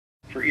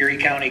for Erie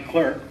County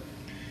Clerk,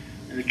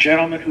 and the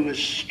gentleman who has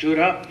stood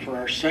up for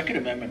our Second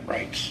Amendment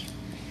rights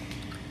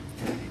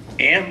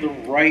and the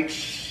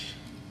rights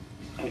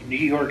of New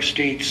York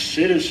State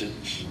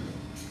citizens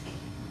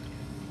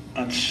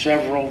on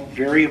several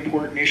very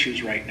important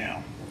issues right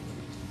now.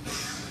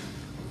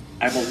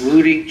 I'm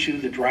alluding to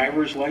the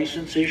driver's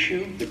license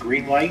issue, the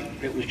green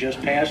light that was just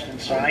passed and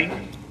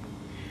signed.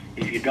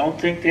 If you don't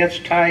think that's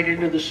tied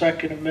into the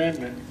Second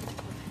Amendment,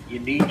 you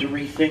need to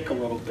rethink a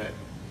little bit.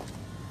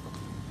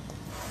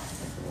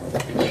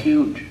 It's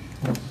huge.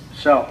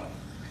 So,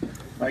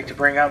 I'd like to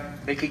bring up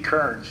Mickey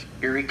Kearns,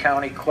 Erie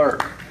County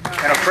Clerk,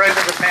 and a friend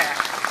of the PAC.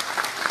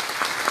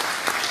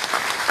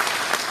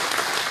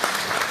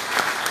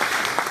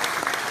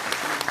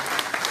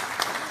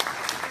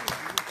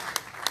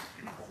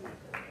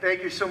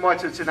 Thank you so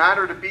much. It's an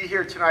honor to be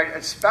here tonight,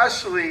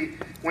 especially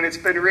when it's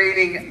been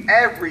raining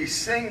every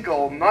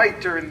single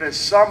night during this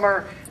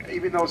summer,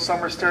 even though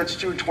summer starts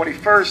June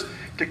 21st,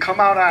 to come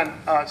out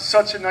on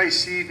such a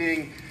nice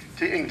evening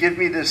and give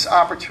me this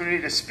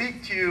opportunity to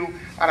speak to you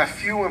on a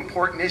few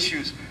important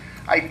issues.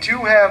 I do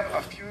have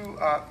a few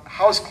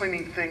house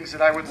cleaning things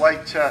that I would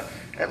like to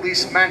at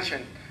least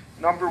mention.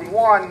 Number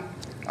one,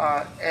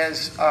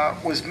 as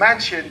was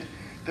mentioned,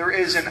 there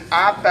is an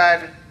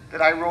op-ed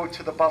that I wrote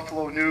to the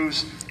Buffalo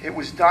News. It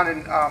was done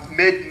in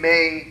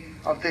mid-May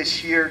of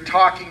this year,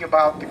 talking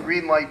about the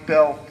green light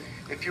bill.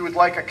 If you would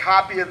like a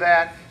copy of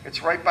that,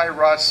 it's right by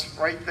Russ,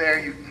 right there.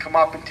 You can come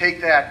up and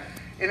take that.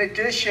 In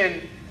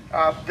addition,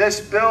 this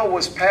bill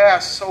was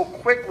passed so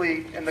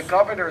quickly and the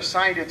governor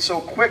signed it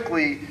so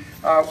quickly,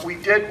 we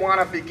did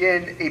want to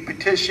begin a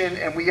petition,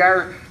 and we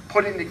are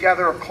putting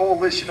together a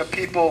coalition of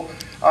people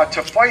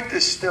to fight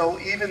this still,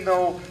 even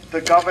though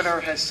the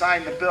governor has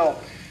signed the bill.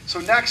 So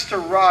next to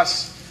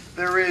Russ,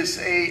 there is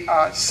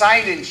a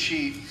sign-in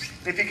sheet.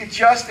 If you could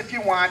just, if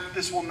you want,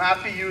 this will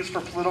not be used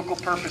for political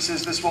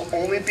purposes. This will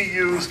only be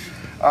used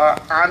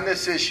on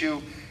this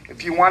issue.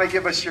 If you want to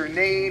give us your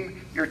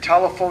name, your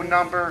telephone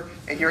number,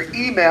 and your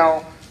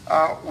email,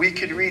 we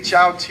can reach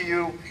out to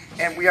you,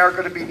 and we are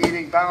going to be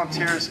needing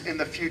volunteers in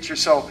the future.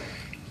 So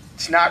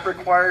it's not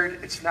required,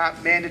 it's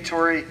not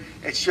mandatory,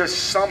 it's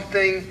just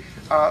something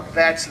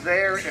that's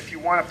there. If you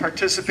want to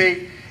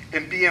participate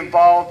and be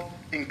involved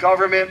in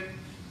government,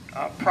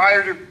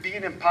 prior to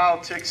being in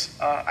politics,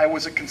 I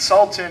was a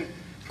consultant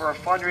for a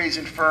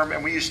fundraising firm,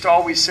 and we used to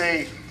always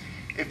say,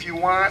 if you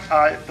want,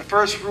 the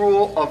first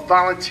rule of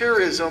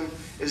volunteerism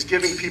is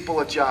giving people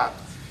a job.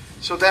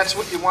 So that's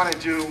what you want to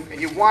do,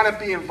 and you want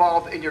to be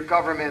involved in your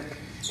government.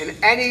 In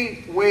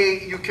any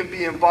way you can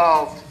be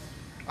involved,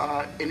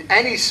 in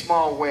any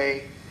small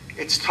way,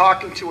 it's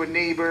talking to a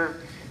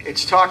neighbor,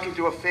 it's talking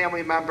to a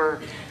family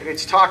member, and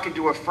it's talking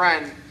to a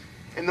friend.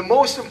 And the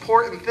most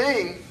important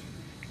thing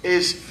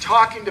is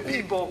talking to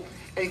people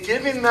and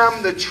giving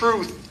them the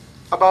truth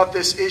about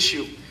this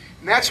issue.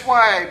 And that's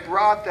why I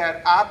brought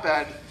that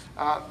op-ed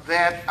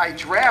that I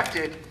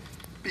drafted,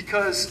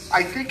 because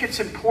I think it's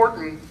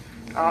important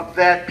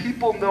that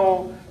people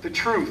know the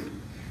truth.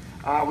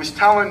 I was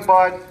telling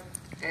Bud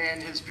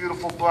and his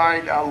beautiful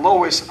bride,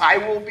 Lois, I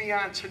will be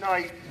on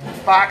tonight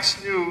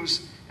Fox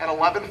News at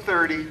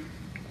 11:30,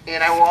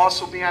 and I will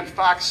also be on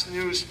Fox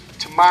News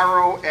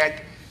tomorrow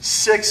at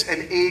 6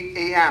 and 8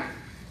 a.m.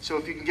 So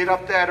if you can get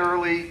up that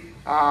early,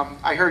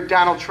 I heard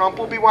Donald Trump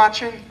will be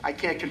watching. I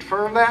can't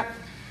confirm that,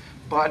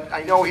 but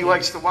I know he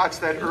likes to watch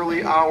that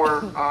early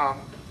hour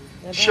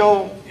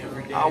show.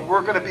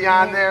 We're going to be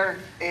on there,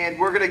 and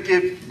we're going to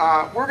give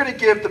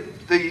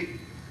the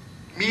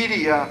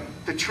media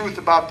the truth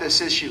about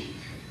this issue.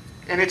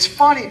 And it's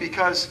funny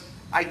because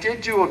I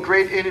did do a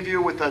great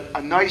interview with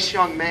a nice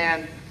young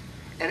man,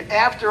 and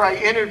after I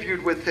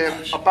interviewed with him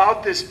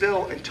about this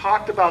bill and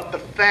talked about the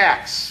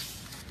facts,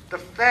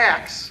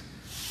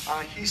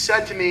 he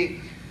said to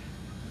me,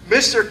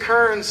 Mr.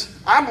 Kearns,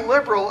 I'm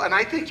liberal and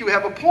I think you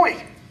have a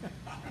point.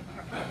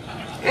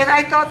 And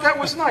I thought that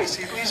was nice.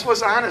 He at least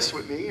was honest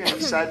with me and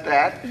he said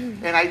that,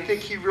 and I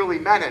think he really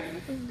meant it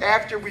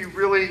after we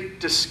really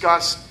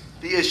discussed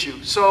the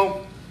issue.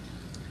 So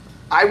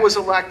I was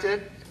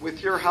elected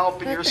with your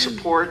help and your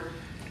support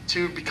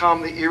to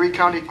become the Erie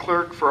County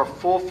Clerk for a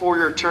full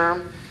 4-year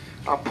term.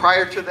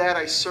 Prior to that,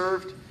 I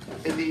served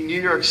in the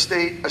New York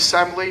State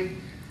Assembly.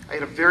 I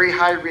had a very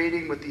high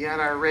rating with the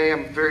NRA.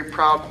 I'm a very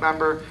proud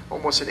member,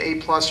 almost an A+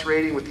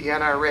 rating with the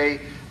NRA.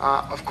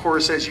 Of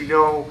course, as you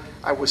know,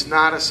 I was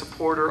not a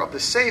supporter of the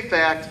SAFE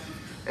Act,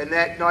 and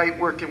that night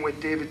working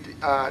with David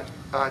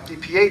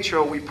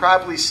DiPietro, we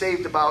probably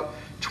saved about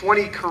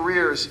 20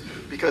 careers,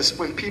 because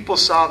when people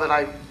saw that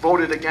I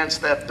voted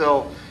against that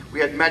bill, we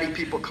had many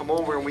people come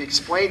over and we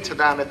explained to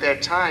them at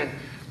that time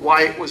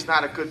why it was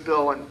not a good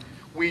bill, and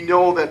we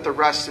know that the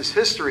rest is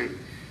history.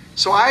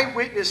 So I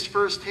witnessed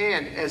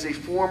firsthand as a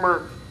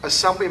former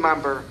assembly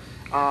member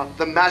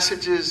the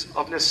messages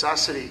of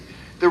necessity,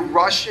 the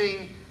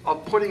rushing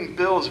of putting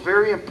bills,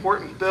 very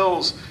important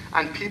bills,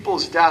 on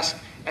people's desks,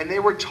 and they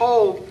were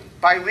told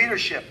by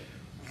leadership,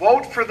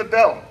 vote for the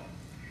bill.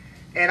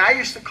 And I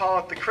used to call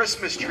it the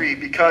Christmas tree,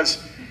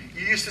 because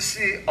you used to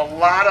see a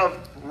lot of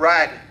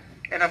red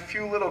and a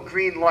few little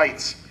green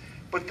lights.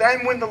 But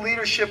then when the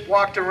leadership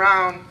walked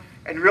around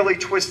and really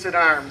twisted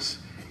arms,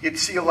 you'd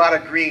see a lot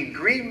of green.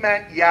 Green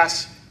meant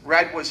yes,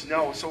 red was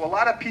no. So a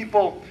lot of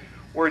people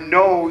were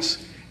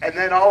no's, and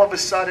then all of a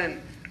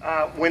sudden,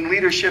 when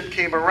leadership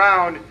came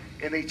around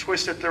and they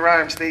twisted their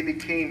arms, they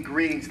became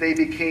greens, they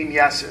became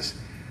yeses.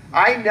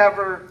 I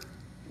never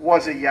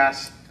was a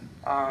yes,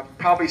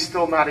 probably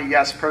still not a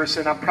yes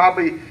person. I'm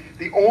probably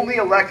the only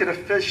elected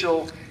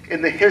official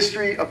in the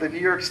history of the New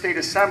York State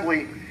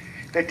Assembly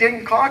that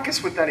didn't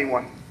caucus with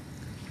anyone.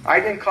 I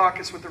didn't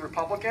caucus with the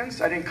Republicans.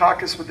 I didn't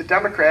caucus with the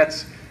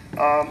Democrats.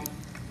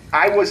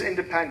 I was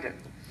independent.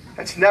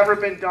 That's never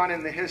been done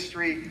in the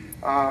history.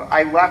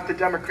 I left the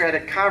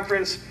Democratic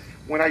Conference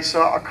when I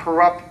saw a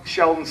corrupt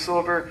Sheldon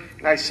Silver,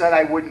 and I said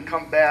I wouldn't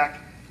come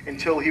back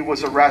until he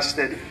was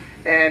arrested.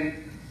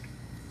 And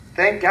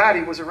thank God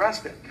he was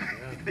arrested,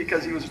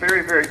 because he was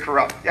very, very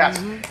corrupt. Yes,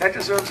 that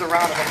deserves a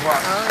round of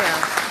applause. Oh,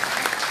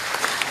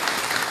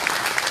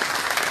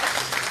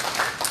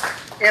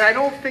 yeah. And I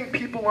don't think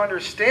people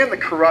understand the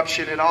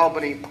corruption in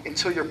Albany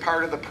until you're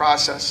part of the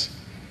process.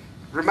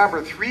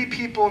 Remember, 3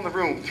 people in the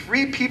room,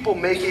 3 people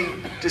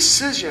making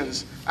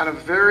decisions on a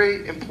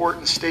very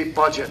important state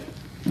budget.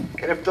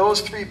 And if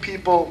those 3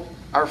 people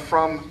are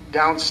from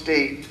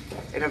downstate,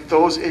 and if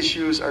those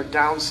issues are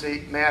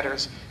downstate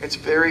matters, it's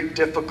very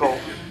difficult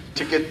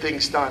to get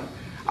things done.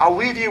 I'll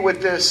leave you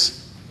with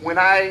this. When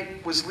I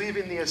was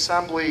leaving the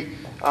Assembly,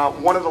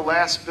 one of the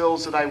last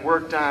bills that I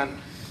worked on,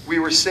 we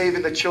were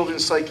saving the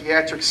Children's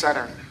Psychiatric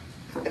Center.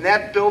 And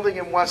that building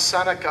in West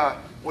Seneca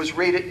was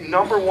rated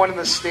 #1 in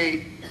the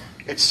state.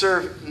 It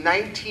served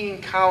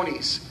 19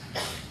 counties.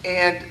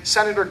 And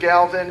Senator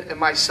Galvin and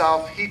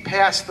myself, he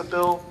passed the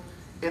bill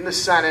in the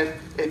Senate.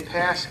 It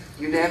passed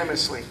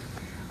unanimously.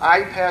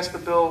 I passed the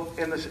bill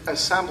in the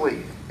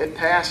Assembly. It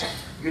passed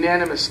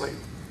unanimously.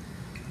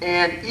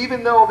 And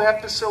even though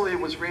that facility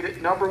was rated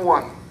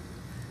 #1,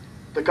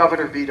 the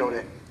governor vetoed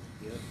it.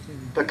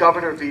 The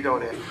governor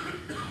vetoed it.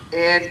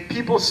 And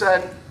people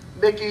said,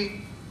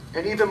 Mickey,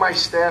 and even my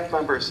staff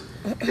members,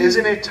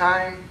 isn't it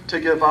time to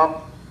give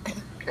up?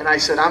 And I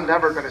said, I'm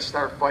never going to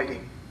start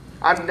fighting.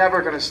 I'm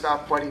never going to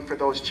stop fighting for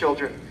those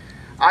children.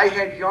 I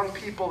had young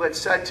people that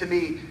said to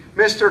me,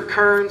 Mr.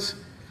 Kearns,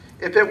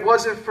 if it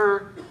wasn't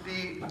for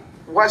the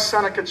West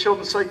Seneca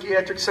Children's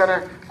Psychiatric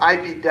Center,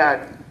 I'd be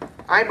dead.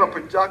 I'm a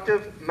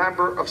productive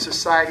member of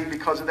society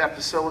because of that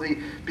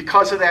facility,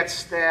 because of that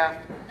staff,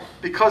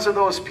 because of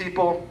those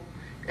people.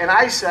 And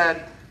I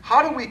said,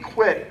 how do we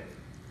quit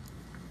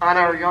on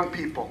our young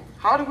people?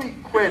 How do we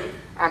quit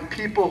on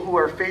people who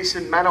are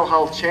facing mental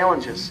health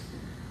challenges?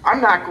 I'm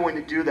not going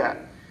to do that.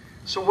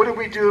 So what did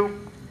we do?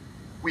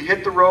 We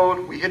hit the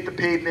road, we hit the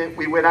pavement,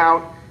 we went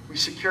out, we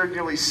secured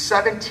nearly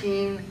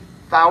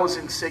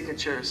 17,000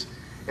 signatures.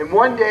 And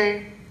one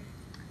day,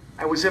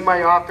 I was in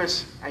my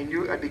office, I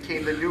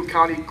became the new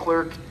county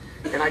clerk,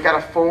 and I got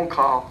a phone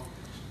call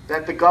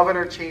that the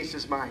governor changed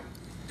his mind,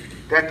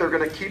 that they're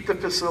going to keep the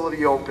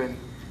facility open.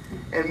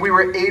 And we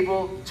were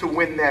able to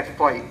win that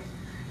fight.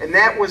 And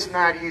that was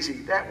not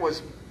easy. That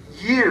was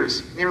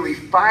years, nearly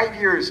 5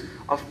 years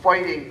of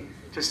fighting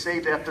to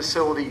save that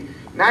facility.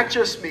 Not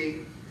just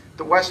me,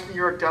 the Western New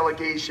York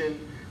delegation,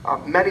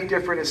 many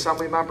different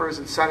assembly members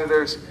and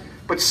senators,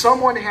 but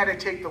someone had to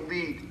take the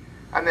lead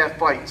on that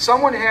fight.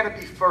 Someone had to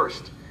be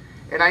first.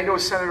 And I know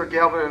Senator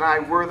Galvin and I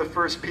were the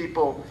first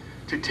people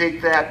to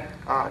take that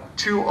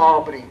to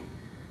Albany.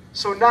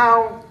 So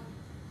now,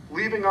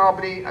 leaving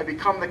Albany, I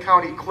become the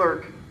county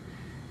clerk.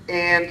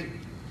 And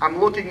I'm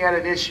looking at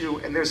an issue,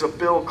 and there's a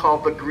bill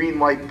called the Green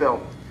Light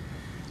Bill.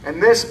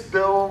 And this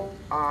bill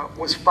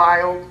was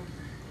filed,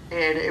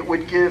 and it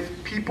would give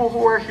people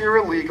who are here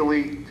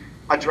illegally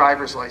a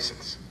driver's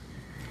license.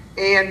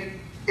 And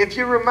if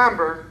you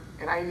remember,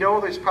 and I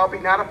know there's probably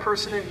not a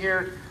person in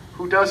here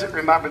who doesn't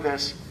remember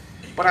this,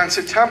 but on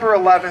September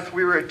 11th,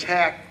 we were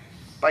attacked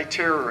by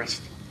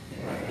terrorists.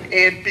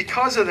 And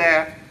because of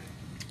that,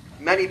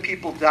 many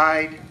people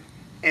died,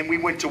 and we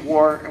went to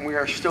war, and we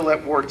are still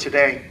at war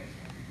today.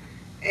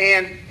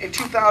 And in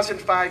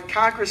 2005,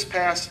 Congress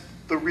passed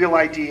the Real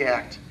ID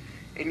Act.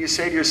 And you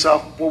say to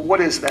yourself, well, what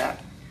is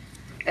that?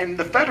 And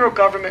the federal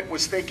government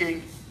was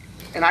thinking,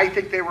 and I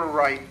think they were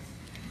right,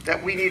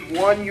 that we need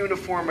one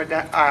uniform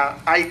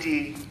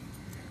ID,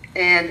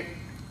 and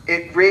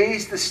it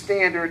raised the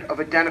standard of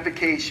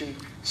identification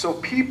so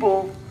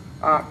people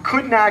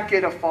could not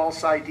get a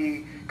false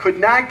ID, could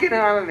not get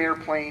on an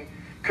airplane,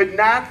 could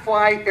not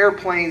fly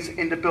airplanes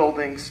into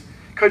buildings,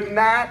 could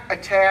not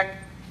attack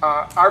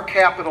our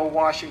capital,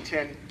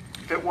 Washington,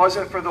 if it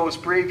wasn't for those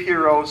brave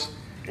heroes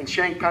in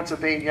Shank,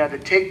 Pennsylvania, to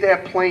take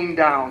that plane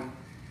down.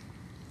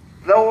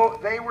 Though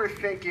they were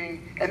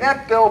thinking, and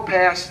that bill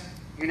passed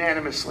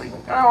unanimously.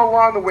 Now,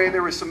 along the way,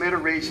 there were some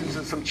iterations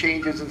and some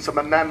changes and some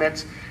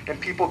amendments, and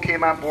people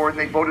came on board and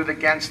they voted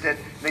against it,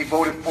 and they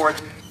voted for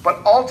it.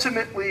 But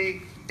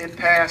ultimately, it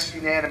passed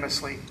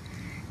unanimously.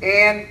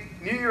 And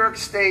New York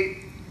State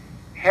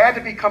had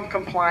to become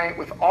compliant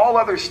with all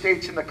other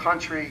states in the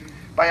country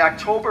by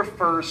October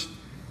 1st,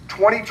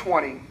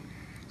 2020.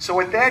 So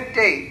at that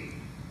date,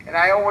 And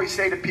I always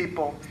say to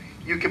people,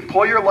 you can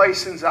pull your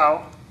license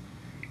out,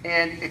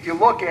 and if you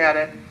look at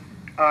it,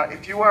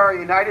 if you are a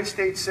United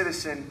States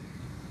citizen,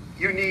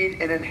 you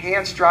need an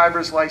enhanced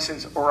driver's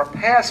license or a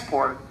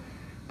passport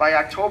by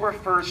October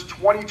 1st,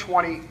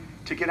 2020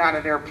 to get on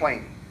an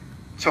airplane,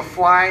 to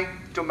fly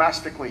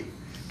domestically,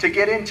 to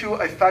get into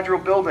a federal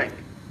building,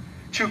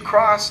 to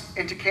cross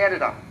into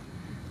Canada.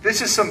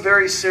 This is some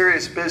very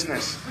serious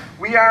business.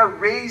 We are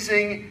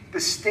raising the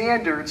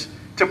standards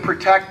to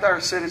protect our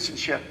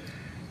citizenship.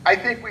 I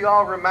think we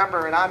all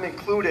remember, and I'm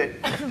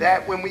included,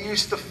 that when we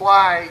used to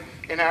fly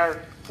and our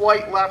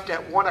flight left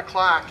at 1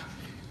 o'clock,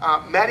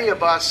 many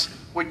of us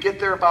would get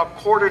there about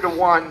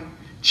 1:45,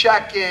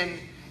 check in,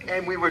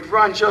 and we would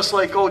run just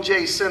like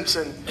O.J.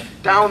 Simpson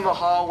down the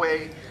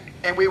hallway,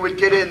 and we would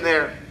get in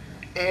there.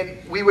 And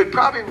we would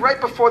probably,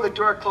 right before the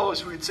door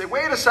closed, we would say,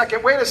 wait a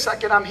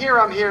second, I'm here.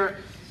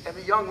 And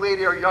the young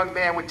lady or young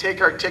man would take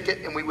our ticket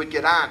and we would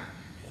get on.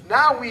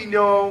 Now we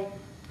know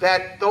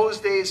that those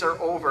days are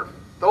over.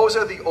 Those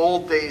are the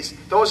old days.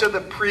 Those are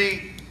the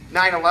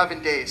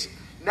pre-9/11 days.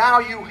 Now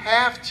you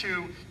have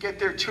to get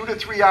there 2 to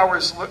 3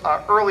 hours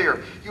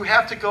earlier. You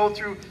have to go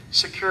through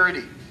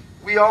security.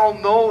 We all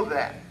know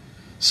that.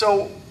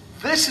 So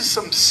this is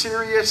some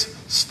serious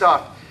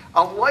stuff.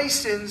 A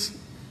license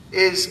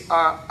is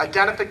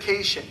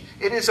identification.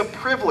 It is a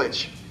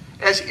privilege.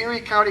 As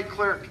Erie County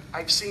Clerk,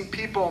 I've seen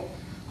people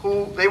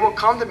who, they will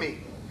come to me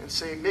and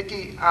say,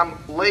 Mickey, I'm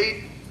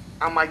late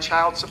on my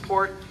child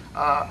support.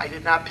 I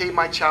did not pay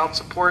my child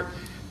support.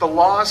 The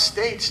law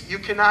states you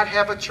cannot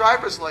have a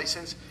driver's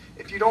license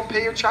if you don't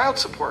pay your child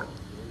support.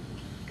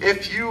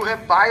 If you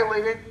have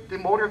violated the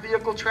motor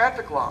vehicle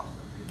traffic law,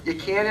 you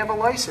can't have a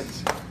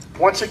license.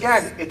 Once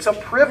again, it's a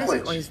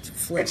privilege.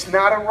 It's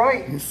not a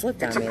right.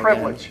 It's a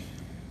privilege.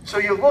 So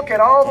you look at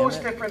all those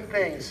different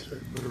things,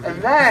 and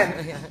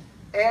then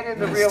add in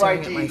the real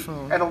ID,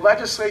 and the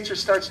legislature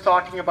starts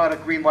talking about a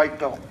green light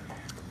bill.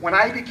 When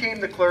I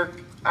became the clerk,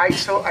 I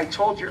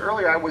told you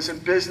earlier I was in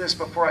business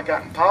before I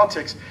got in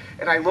politics,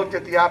 and I looked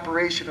at the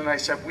operation and I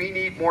said, we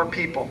need more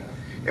people.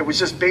 It was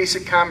just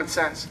basic common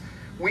sense.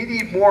 We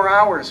need more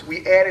hours.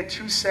 We added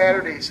 2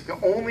 Saturdays, the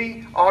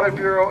only audit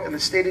bureau in the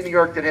state of New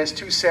York that has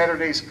 2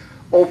 Saturdays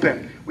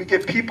open. We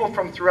get people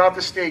from throughout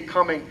the state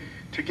coming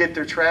to get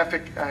their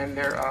traffic and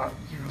their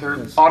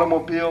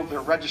automobile,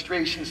 their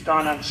registrations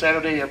done on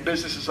Saturday. Our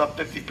business is up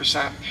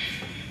 50%.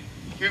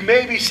 You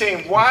may be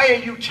saying, why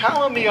are you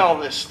telling me all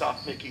this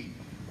stuff, Mickey?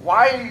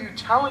 Why are you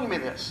telling me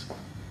this?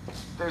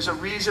 There's a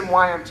reason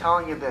why I'm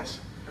telling you this.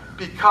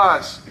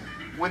 Because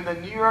when the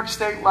New York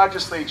State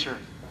Legislature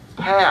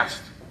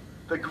passed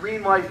the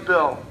green light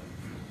bill,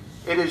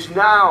 it is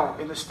now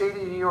in the state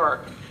of New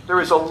York, there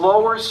is a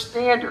lower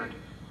standard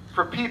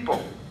for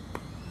people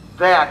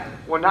that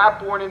were not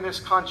born in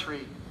this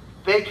country.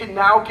 They can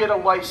now get a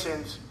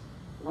license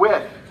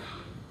with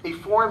a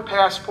foreign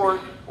passport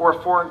or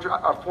a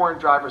foreign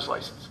driver's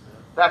license.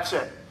 That's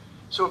it.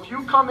 So if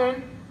you come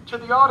in to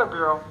the Audit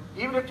Bureau,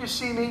 even if you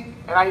see me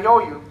and I know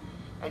you,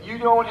 and you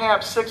don't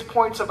have 6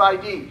 points of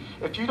ID,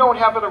 if you don't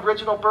have an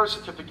original birth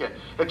certificate,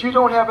 if you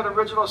don't have an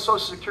original Social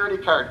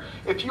Security card,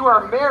 if you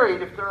are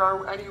married, if there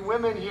are any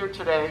women here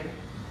today,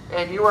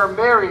 and you are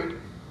married,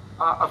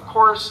 of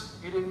course,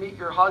 you didn't meet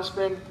your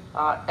husband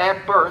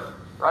at birth,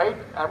 right?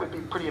 That would be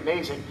pretty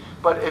amazing.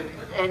 But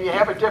and you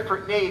have a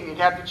different name, you'd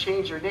have to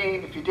change your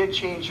name if you did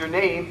change your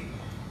name.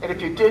 And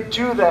if you did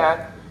do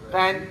that,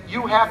 then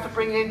you have to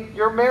bring in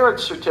your marriage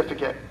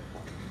certificate.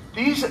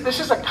 This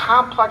is a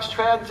complex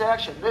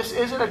transaction. This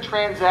isn't a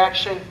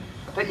transaction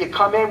that you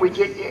come in, we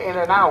get you in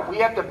and out. We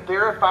have to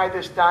verify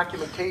this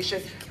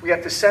documentation. We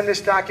have to send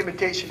this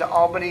documentation to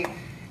Albany,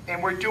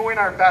 and we're doing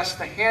our best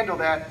to handle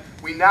that.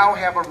 We now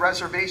have a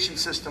reservation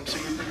system, so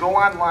you can go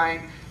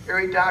online,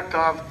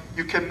 erie.gov,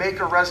 you can make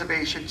a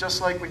reservation,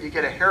 just like when you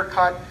get a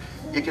haircut,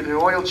 you get an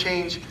oil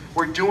change.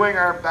 We're doing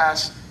our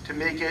best to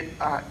make it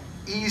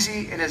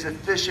easy and as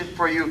efficient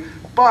for you.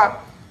 But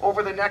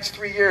over the next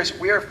 3 years,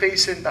 we are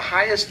facing the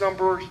highest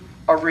number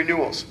of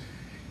renewals.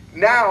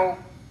 Now,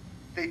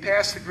 they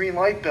passed the green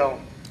light bill.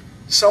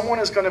 Someone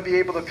is going to be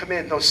able to come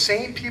in. Those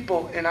same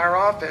people in our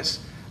office,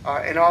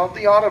 in all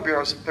the auto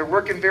bureaus, they're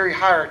working very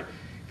hard.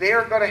 They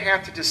are going to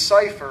have to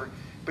decipher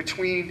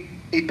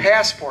between a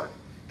passport.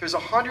 There's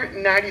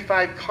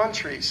 195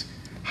 countries.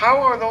 How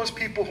are those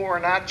people who are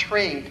not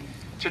trained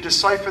to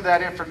decipher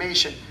that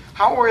information,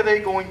 how are they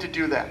going to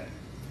do that?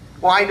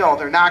 Well, I know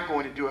they're not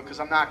going to do it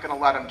because I'm not going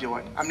to let them do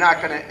it. I'm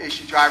not going to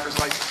issue driver's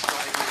license.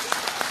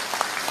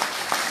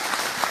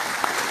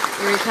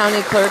 Erie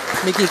County Clerk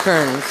Mickey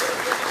Kearns.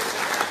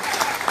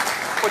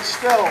 But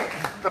still,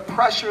 the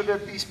pressure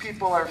that these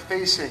people are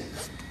facing.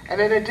 And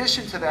in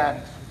addition to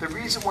that, the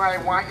reason why I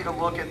want you to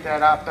look at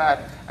that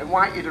op-ed, I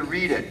want you to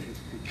read it,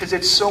 because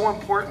it's so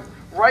important.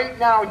 Right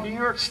now, New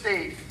York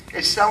State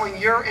is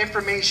selling your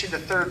information to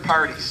third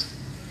parties.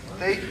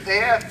 They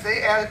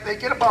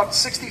get about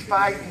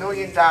 $65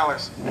 million.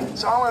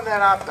 It's all in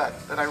that op-ed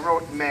that I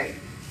wrote in May.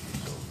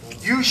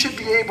 You should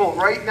be able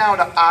right now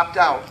to opt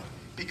out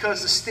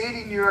because the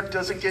state of New York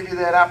doesn't give you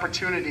that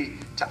opportunity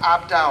to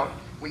opt out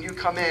when you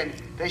come in,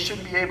 they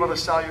shouldn't be able to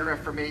sell your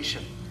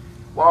information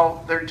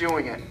while they're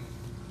doing it.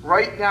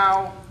 Right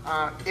now,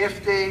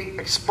 if they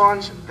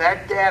expunge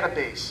that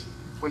database,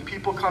 when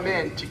people come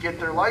in to get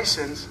their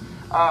license,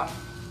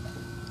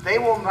 they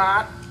will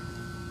not,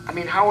 I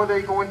mean, how are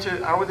they going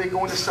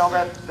to sell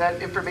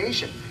that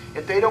information?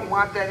 If they don't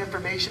want that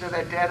information in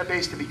that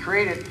database to be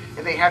created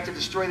and they have to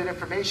destroy that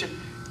information,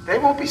 they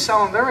won't be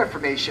selling their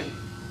information.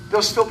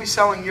 They'll still be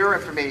selling your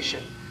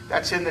information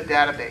that's in the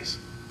database.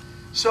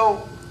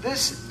 So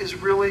this is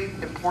really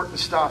important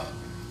stuff.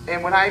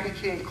 And when I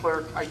became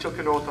clerk, I took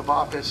an oath of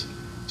office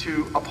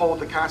to uphold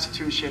the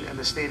Constitution and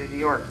the state of New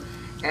York.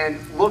 And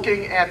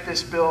looking at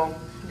this bill,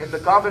 and the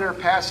governor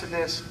passing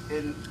this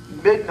in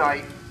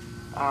midnight,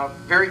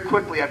 very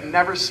quickly. I've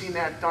never seen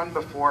that done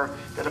before,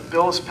 that a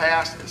bill is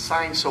passed and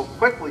signed so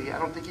quickly. I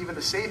don't think even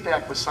the SAFE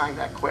Act was signed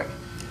that quick.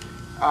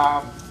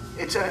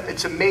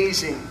 It's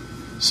amazing.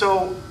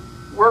 So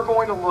we're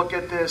going to look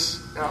at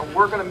this.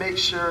 We're going to make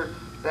sure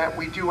that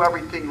we do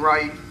everything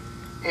right.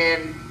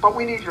 But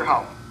we need your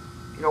help.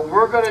 You know,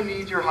 we're going to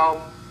need your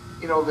help.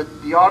 You know,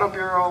 the Auto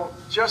Bureau,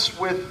 just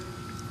with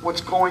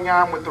what's going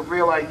on with the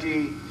Real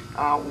ID,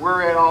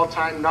 we're at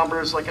all-time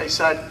numbers. Like I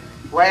said,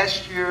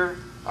 last year,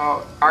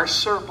 our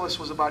surplus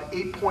was about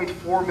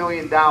 $8.4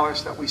 million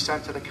that we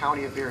sent to the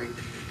county of Erie.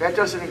 That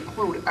doesn't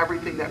include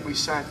everything that we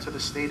sent to the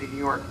state of New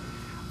York.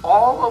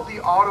 All of the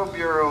auto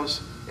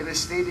bureaus in the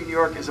state of New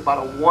York is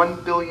about a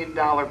 $1 billion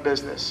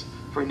business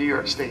for New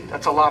York State.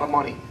 That's a lot of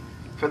money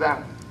for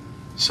them.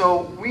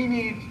 So we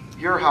need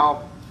your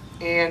help.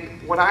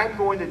 And what I'm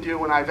going to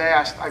do, and I've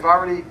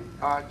already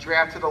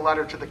drafted a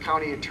letter to the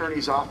county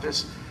attorney's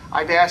office.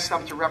 I've asked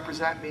them to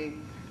represent me.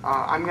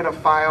 I'm going to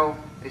file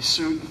a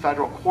suit in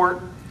federal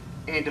court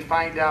and to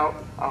find out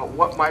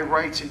what my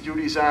rights and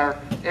duties are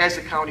as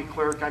a county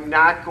clerk. I'm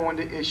not going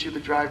to issue the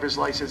driver's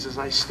license as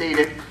I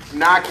stated. I'm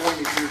not going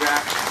to do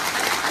that.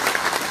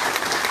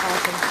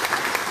 Awesome.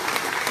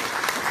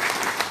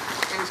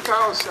 And as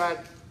Carlos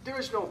said, there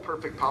is no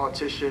perfect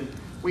politician.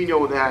 We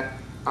know that.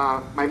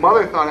 My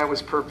mother thought I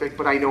was perfect,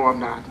 but I know I'm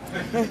not.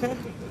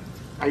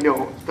 I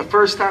know. The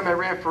first time I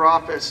ran for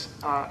office,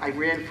 I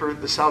ran for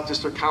the South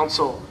District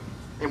Council,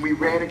 and we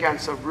ran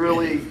against a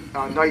really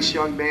nice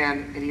young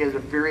man, and he had a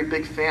very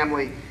big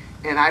family,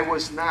 and I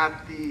was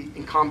not the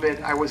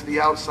incumbent. I was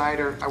the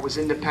outsider. I was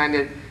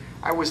independent.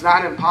 I was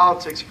not in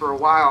politics for a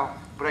while,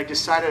 but I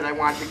decided I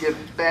wanted to give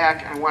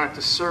back. I wanted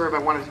to serve. I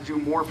wanted to do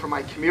more for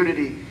my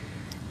community,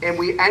 and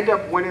we end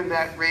up winning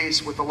that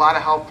race with a lot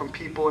of help from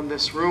people in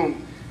this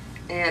room.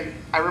 And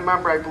I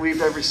remember, I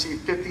believed I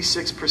received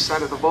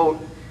 56% of the vote.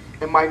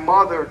 And my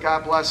mother,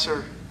 God bless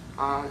her,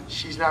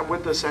 she's not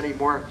with us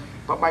anymore,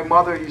 but my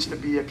mother used to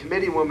be a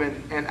committee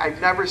woman, and I've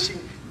never seen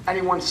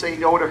anyone say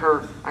no to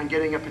her on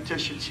getting a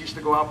petition. She used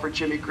to go out for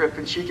Jimmy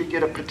Griffin. She could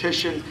get a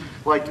petition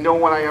like no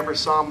one I ever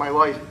saw in my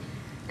life.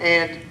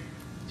 And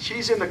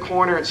she's in the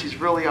corner and she's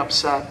really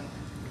upset.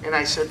 And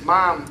I said,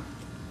 Mom,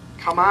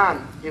 come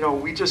on, you know,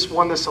 we just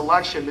won this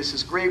election. This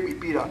is great. We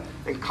beat an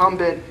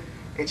incumbent.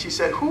 And she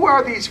said, who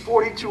are these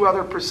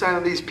 42%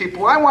 of these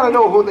people? I want to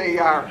know who they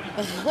are.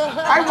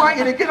 I want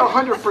you to get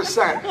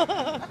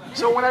 100%.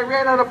 So when I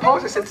ran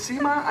unopposed, I said, see,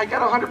 Ma, I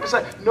got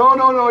 100%. No,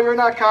 no, no, you're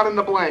not counting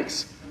the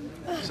blanks.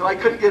 So I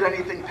couldn't get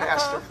anything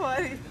past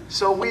her.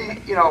 So we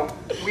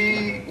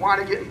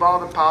want to get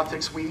involved in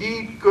politics. We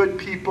need good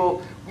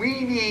people.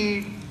 We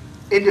need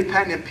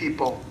independent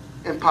people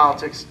in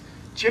politics.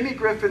 Jimmy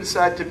Griffin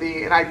said to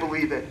me, and I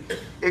believe it,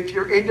 if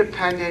you're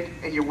independent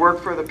and you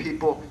work for the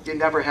people, you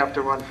never have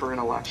to run for an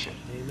election.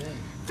 Amen.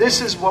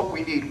 This is what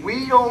we need.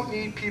 We don't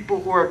need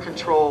people who are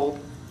controlled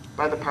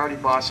by the party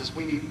bosses.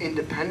 We need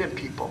independent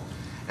people.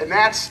 And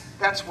that's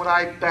what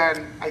I've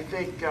been. I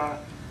think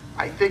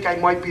I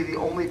might be the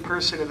only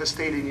person in the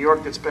state of New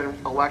York that's been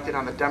elected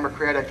on the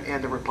Democratic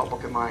and the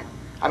Republican line.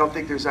 I don't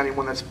think there's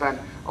anyone that's been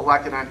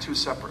elected on two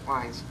separate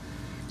lines.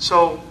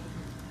 So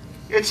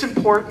it's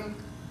important.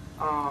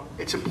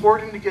 It's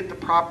important to get the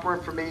proper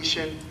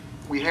information.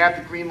 We have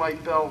the green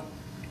light bill,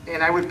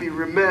 and I would be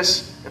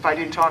remiss if I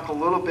didn't talk a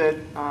little bit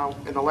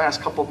in the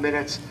last couple of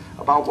minutes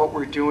about what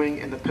we're doing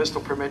in the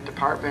pistol permit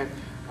department.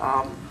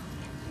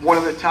 One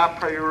of the top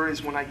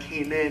priorities when I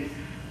came in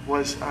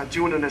was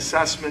doing an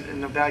assessment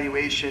and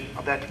evaluation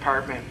of that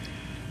department.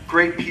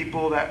 Great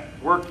people that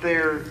work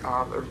there,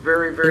 are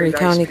very, very Erie nice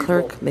County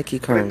people.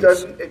 Clerk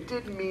Kearns. It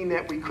didn't mean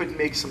that we couldn't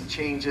make some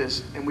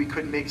changes and we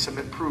couldn't make some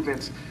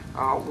improvements.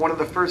 One of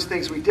the first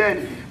things we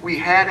did, we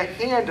had to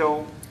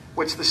handle,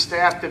 which the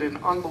staff did an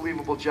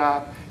unbelievable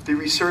job, the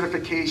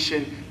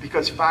recertification,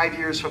 because 5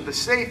 years from the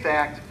SAFE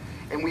Act,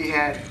 and we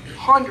had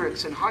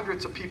hundreds and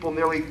hundreds of people,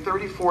 nearly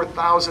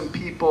 34,000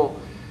 people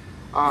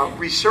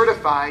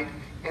recertified,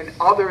 and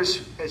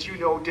others, as you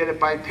know, did it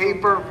by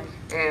paper.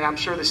 And I'm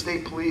sure the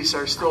state police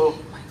are still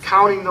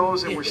counting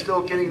those, and we're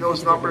still getting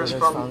those numbers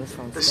from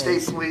the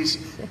state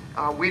police.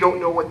 We don't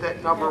know what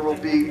that number will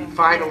be.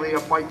 Finally,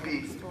 it might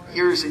be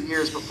years and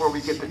years before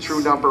we get the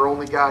true number.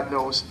 Only God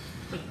knows.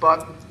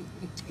 But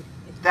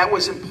that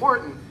was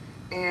important.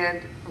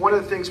 And one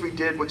of the things we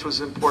did, which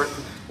was important,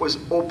 was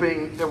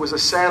there was a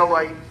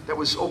satellite that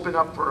was opened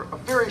up for a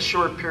very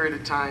short period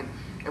of time,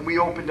 and we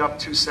opened up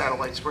 2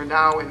 satellites. We're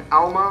now in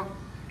Alma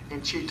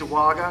and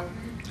Cheektowaga,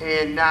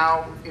 and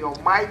now,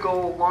 my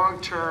goal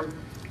long-term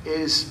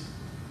is,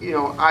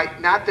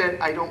 not that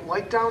I don't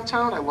like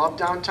downtown, I love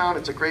downtown,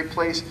 it's a great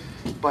place,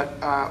 but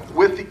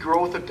with the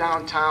growth of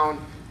downtown,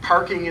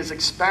 parking is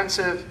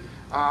expensive,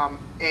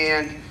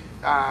 and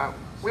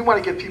we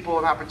want to give people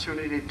an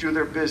opportunity to do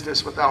their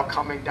business without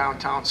coming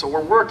downtown. So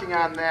we're working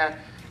on that.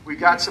 We've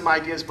got some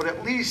ideas, but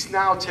at least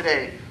now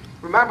today,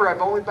 remember,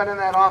 I've only been in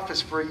that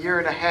office for a year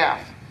and a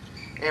half,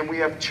 and we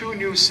have 2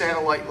 new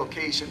satellite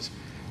locations.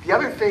 The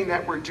other thing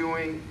that we're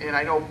doing, and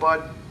I know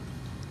Bud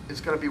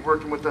is going to be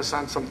working with us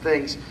on some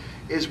things,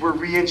 is we're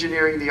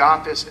re-engineering the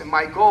office. And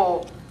my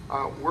goal,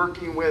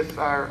 working with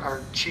our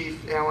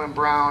chief, Alan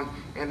Brown,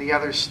 and the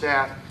other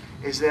staff,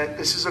 is that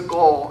this is a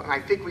goal, and I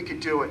think we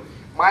could do it.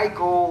 My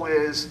goal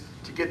is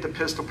to get the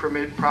pistol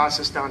permit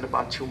process down to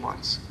about 2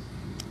 months.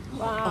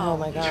 Wow. Oh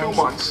my gosh. 2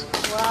 months.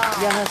 Wow.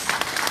 Yes.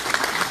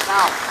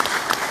 Now,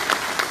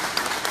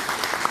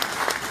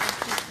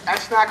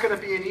 that's not going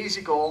to be an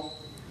easy goal,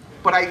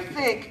 but I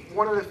think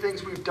one of the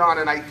things we've done,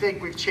 and I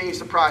think we've changed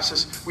the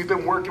process, we've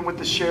been working with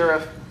the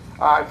sheriff.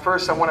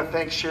 First, I want to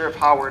thank Sheriff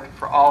Howard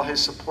for all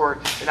his support,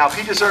 and now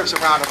he deserves a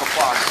round of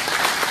applause.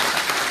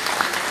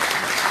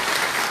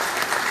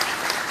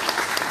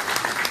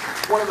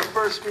 One of the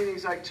first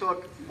meetings I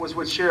took was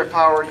with Sheriff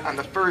Howard on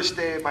the first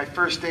day, my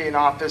first day in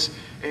office,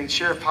 and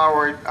Sheriff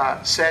Howard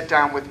sat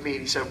down with me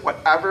and he said,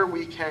 whatever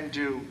we can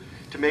do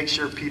to make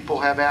sure people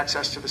have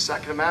access to the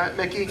Second Amendment,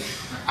 Mickey,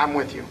 I'm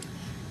with you.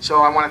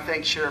 So I want to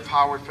thank Sheriff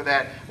Howard for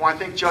that. I want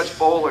to thank Judge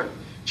Bowler.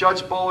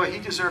 Judge Bowler, he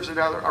deserves a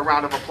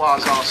round of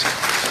applause also.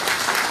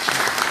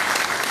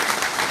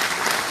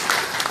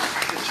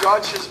 The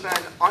judge has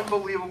been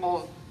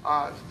unbelievable,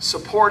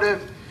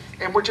 supportive,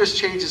 and we're just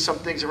changing some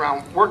things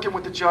around. Working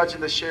with the judge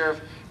and the sheriff,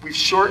 we've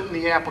shortened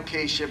the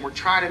application. We're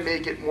trying to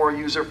make it more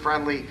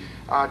user-friendly,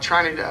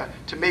 trying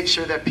to make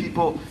sure that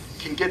people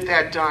can get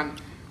that done.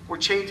 We're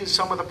changing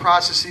some of the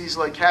processes,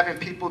 like having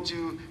people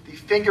do the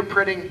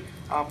fingerprinting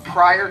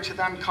prior to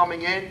them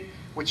coming in,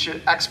 which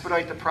should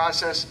expedite the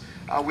process.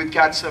 We've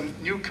got some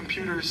new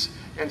computers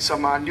and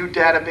some new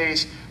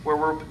database where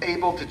we're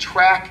able to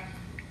track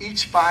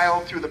each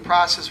file through the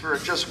process. We're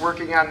just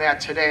working on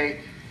that today.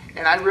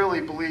 And I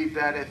really believe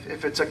that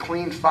if it's a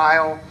clean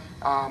file,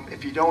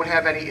 if you don't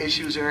have any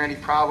issues or any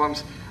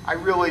problems, I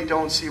really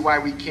don't see why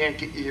we can't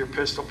get you your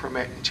pistol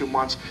permit in 2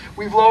 months.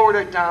 We've lowered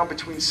it down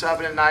between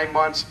 7 and 9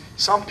 months.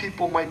 Some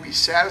people might be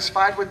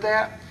satisfied with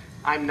that.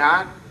 I'm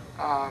not.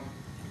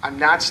 I'm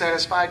not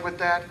satisfied with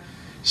that.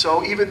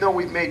 So even though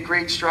we've made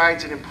great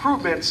strides and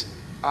improvements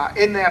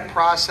in that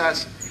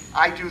process,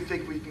 I do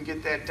think we can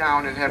get that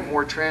down and have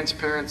more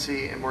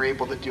transparency, and we're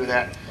able to do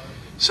that.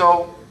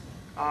 So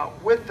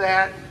with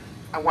that,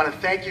 I want to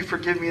thank you for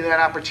giving me that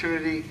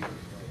opportunity.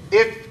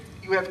 If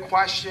you have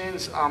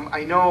questions,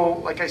 I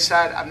know, like I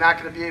said, I'm not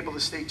going to be able to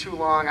stay too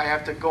long. I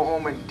have to go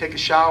home and take a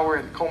shower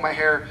and comb my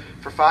hair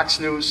for Fox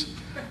News.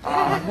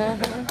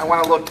 I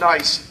want to look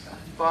nice.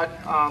 But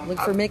look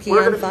for Mickey we're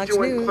on going to be Fox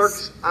doing News.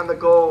 clerks on the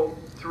go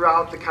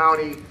throughout the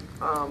county.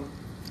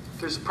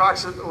 There's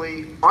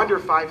approximately under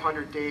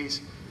 500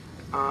 days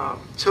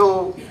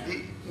till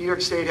New York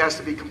State has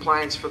to be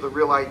compliance for the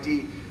real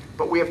ID.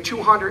 But we have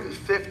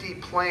 250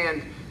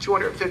 planned,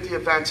 250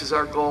 events is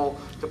our goal,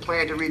 to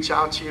plan to reach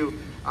out to you.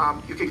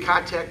 You can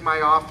contact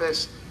my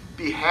office.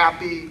 Be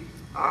happy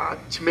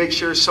to make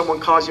sure someone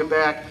calls you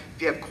back.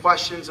 If you have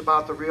questions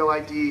about the real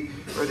ID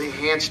or the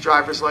enhanced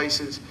driver's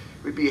license,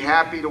 we'd be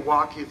happy to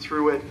walk you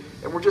through it.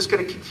 And we're just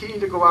going to continue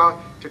to go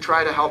out to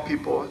try to help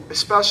people,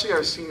 especially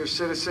our senior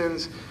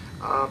citizens,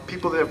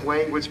 people that have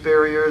language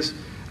barriers.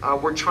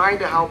 We're trying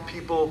to help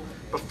people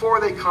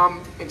before they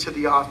come into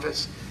the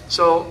office.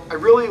 So I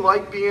really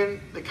like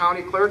being the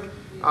county clerk.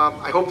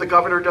 I hope the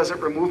governor doesn't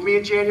remove me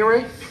in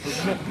January.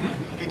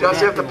 He does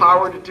have the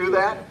power to do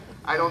that.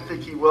 I don't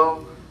think he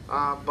will.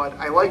 But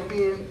I like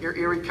being your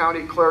Erie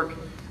County clerk.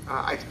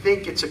 I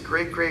think it's a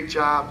great, great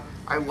job.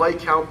 I like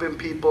helping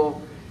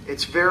people.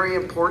 It's very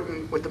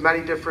important with the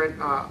many different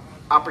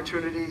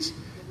opportunities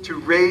to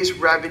raise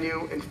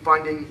revenue and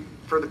funding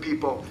for the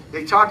people.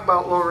 They talk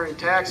about lowering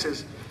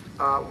taxes.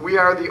 We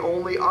are the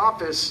only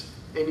office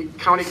in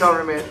county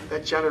government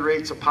that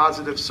generates a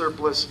positive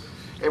surplus,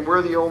 and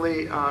we're the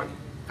only,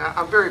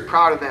 I'm very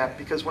proud of that,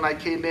 because when I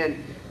came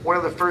in, one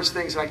of the first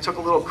things, and I took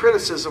a little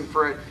criticism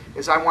for it,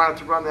 is I wanted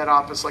to run that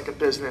office like a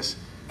business.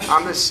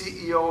 I'm the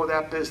CEO of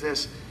that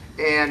business,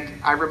 and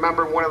I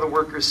remember one of the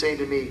workers saying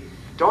to me,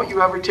 "Don't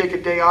you ever take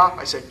a day off?"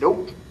 I said,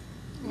 "Nope,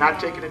 not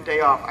taking a day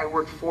off." I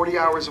worked 40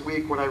 hours a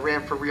week when I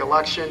ran for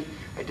re-election.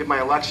 I did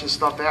my election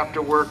stuff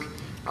after work.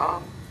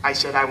 I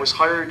said I was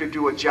hired to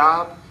do a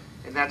job,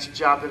 and that's a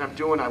job that I'm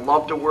doing. I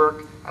love to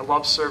work. I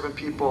love serving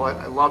people.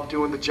 I love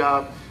doing the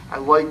job. I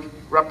like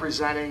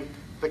representing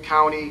the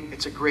county.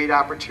 It's a great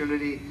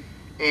opportunity.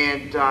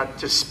 And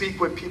to speak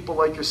with people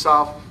like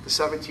yourself, the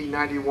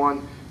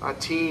 1791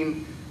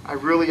 team, I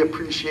really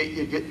appreciate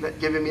you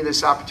giving me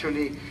this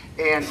opportunity,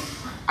 and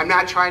I'm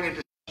not trying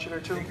to discussion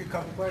or two. Take a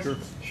couple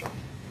questions. Sure.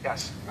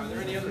 Yes. Are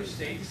there any other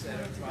states that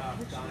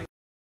have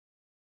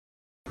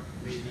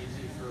made it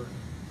easy for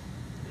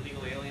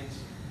illegal aliens?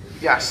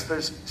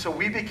 Yes. So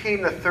we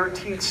became the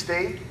 13th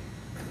state,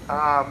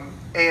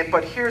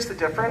 but here's the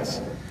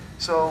difference.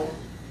 So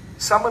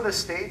some of the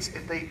states,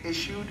 if they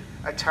issued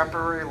a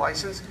temporary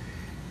license,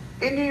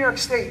 in New York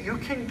State, you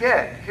can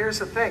get, here's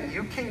the thing,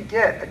 you can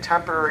get a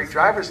temporary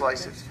driver's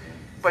license,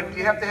 but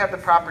you have to have the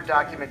proper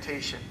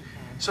documentation.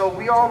 So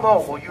we all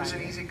know, we'll use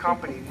an easy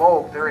company,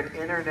 Moog, they're an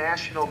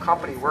international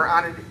company. We're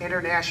on an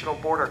international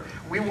border.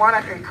 We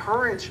want to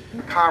encourage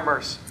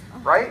commerce,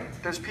 right?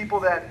 There's people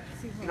that,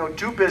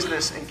 do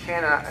business in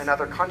Canada and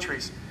other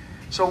countries.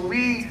 So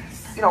we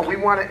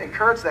want to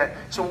encourage that.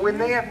 So when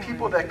they have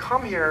people that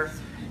come here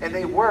and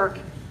they work,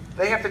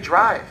 they have to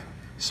drive.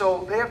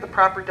 So they have the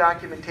proper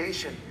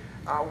documentation.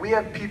 We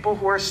have people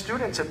who are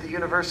students at the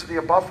University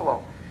of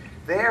Buffalo.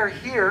 They are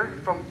here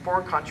from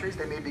foreign countries.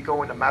 They may be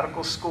going to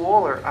medical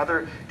school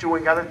or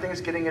doing other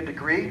things, getting a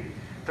degree.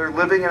 They're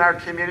living in our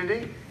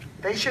community.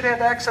 They should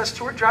have access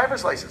to a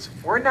driver's license.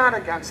 We're not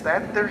against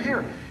that. They're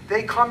here.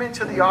 They come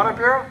into the Auto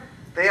Bureau.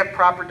 They have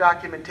proper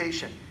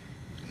documentation.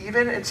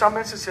 Even in some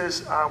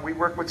instances, we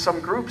work with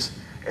some groups.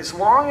 As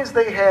long as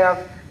they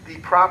have the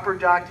proper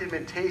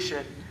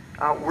documentation,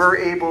 we're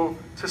able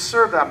to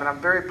serve them, and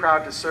I'm very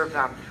proud to serve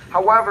them.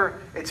 However,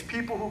 it's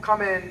people who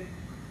come in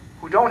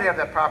who don't have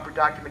that proper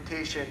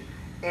documentation,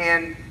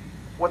 and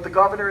what the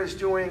governor is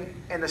doing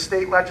and the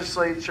state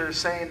legislature is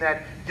saying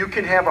that you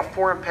can have a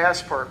foreign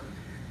passport.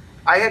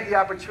 I had the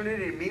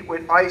opportunity to meet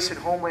with ICE and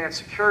Homeland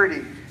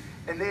Security,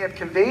 and they have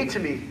conveyed to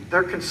me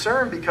their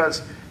concern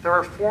because there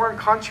are foreign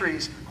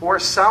countries who are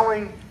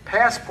selling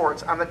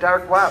passports on the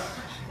dark web.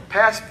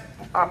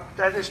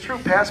 That is true,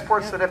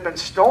 passports that have been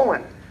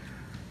stolen.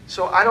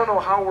 So I don't know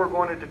how we're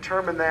going to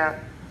determine that,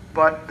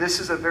 but this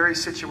is a very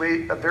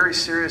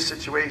serious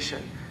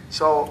situation.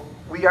 So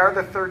we are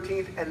the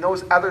 13th, and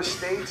those other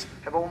states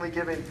have only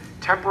given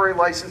temporary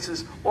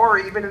licenses, or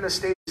even in the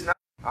states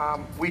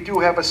now. We do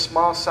have a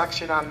small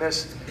section on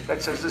this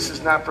that says this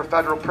is not for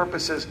federal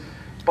purposes,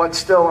 but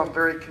still I'm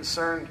very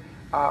concerned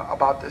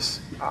about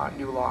this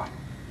new law.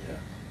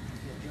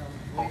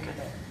 Okay.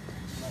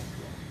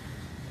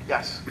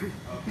 Yes.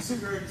 Mr.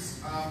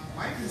 Kearns,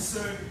 my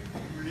concern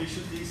in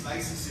relation to these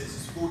licenses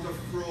is voter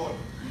fraud.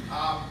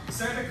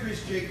 Senator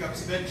Chris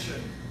Jacobs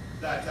mentioned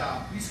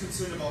that he's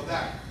concerned about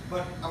that.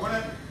 But I want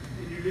to,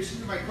 in relation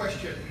to my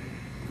question,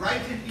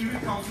 right in Erie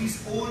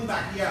County's own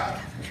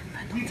backyard,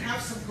 we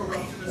have some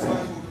corruption as far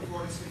as voter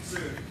fraud is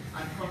concerned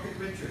and conflict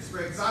of interest. For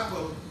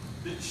example,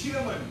 the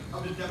chairman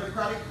of the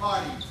Democratic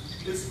Party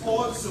is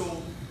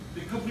also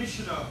the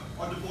commissioner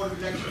on the Board of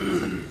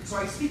Elections. So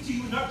I speak to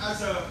you not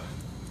as a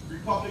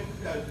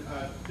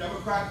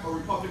Democrat or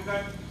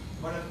Republican,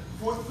 but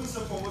first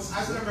and foremost,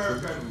 as an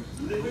American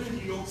living in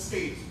New York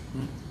State,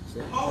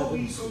 how are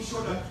we so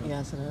sure that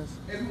Yes, it is.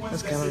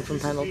 everyone's That's coming from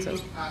best interest Pendleton.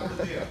 is being looked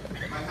after there?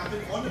 By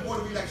having on the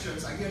Board of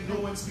Elections, I hear no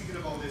one speaking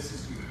about this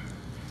issue.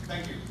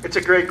 Thank you. It's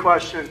a great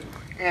question.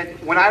 And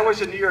when I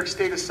was a New York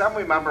State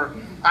Assembly member,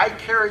 I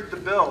carried the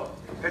bill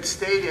that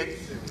stated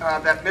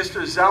that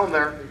Mr.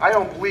 Zellner, I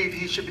don't believe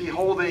he should be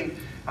holding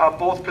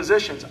both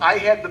positions. I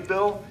had the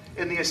bill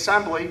in the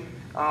Assembly.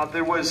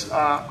 There was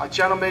a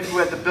gentleman who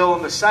had the bill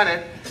in the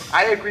Senate.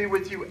 I agree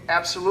with you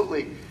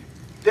absolutely.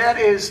 That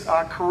is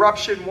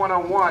corruption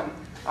 101,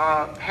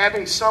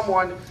 having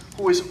someone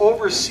who is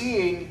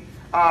overseeing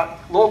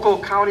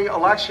local county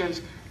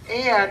elections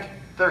and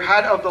they're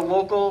head of the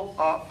local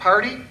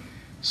party.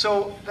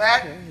 So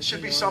that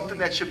should be something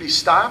that should be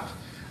stopped.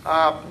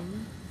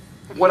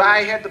 When I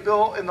had the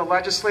bill in the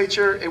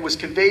legislature, it was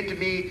conveyed to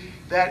me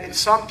that in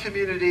some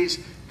communities,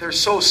 they're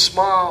so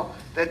small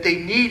that they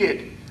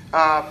needed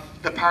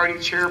the party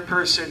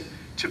chairperson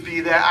to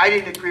be that. I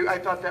didn't agree. I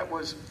thought that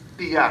was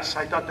BS.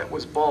 I thought that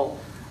was bull.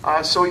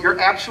 So you're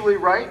absolutely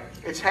right.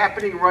 It's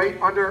happening right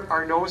under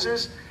our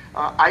noses.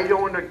 I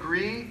don't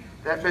agree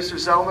that Mr.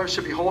 Zellner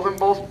should be holding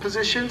both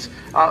positions.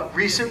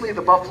 Recently,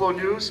 the Buffalo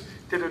News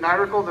did an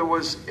article. There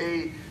was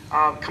a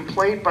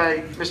complaint by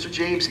Mr.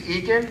 James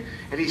Egan,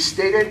 and he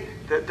stated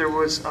that there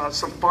was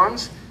some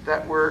funds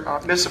that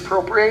were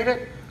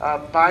misappropriated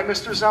by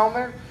Mr.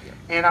 Zellner.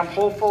 And I'm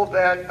hopeful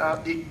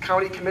that the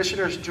county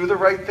commissioners do the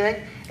right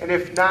thing, and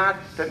if not,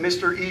 that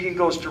Mr. Egan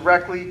goes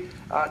directly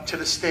to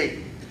the state.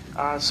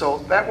 So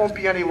that won't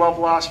be any love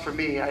lost for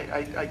me.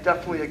 I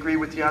definitely agree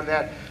with you on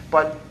that.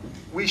 But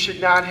we should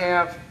not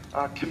have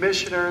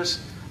commissioners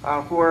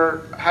who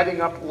are heading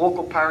up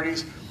local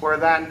parties who are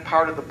then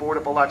part of the Board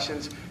of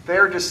Elections.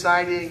 They're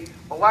deciding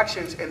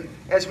elections, and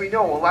as we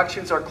know,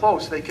 elections are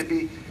close. They could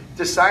be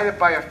decided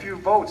by a few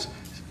votes.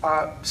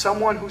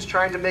 Someone who's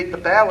trying to make the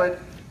ballot,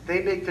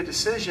 they make the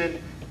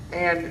decision,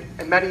 and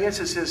in many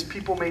instances,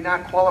 people may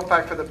not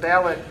qualify for the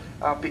ballot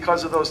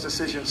because of those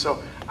decisions.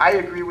 So I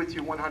agree with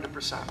you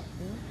 100%.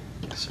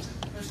 Yes, sir.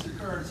 Mr.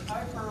 Kearns,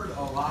 I've heard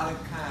a lot of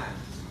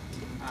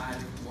cons on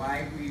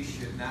why we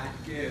should not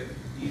give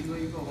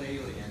illegal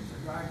aliens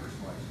a driver's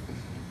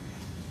license.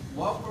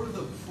 what were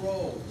the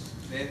pros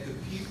that the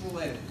people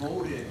that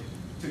voted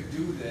to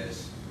do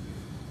this,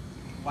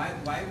 why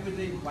were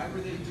they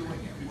doing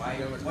it?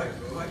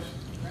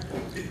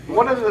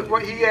 One of the,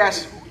 what he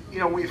asked, you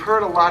know, we've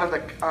heard a lot of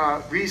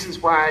the reasons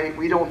why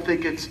we don't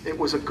think it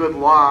was a good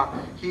law.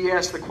 He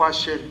asked the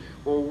question,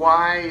 well,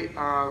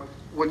 why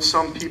would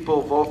some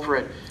people vote for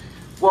it?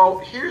 Well,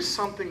 here's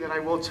something that I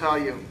will tell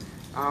you.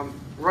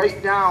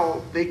 Right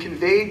now, they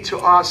conveyed to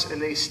us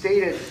and they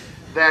stated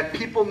that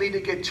people need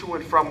to get to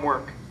and from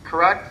work,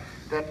 correct?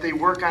 That they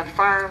work on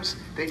farms,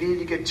 they need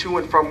to get to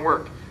and from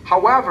work.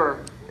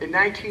 However, in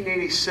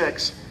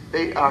 1986,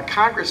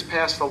 Congress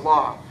passed a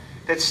law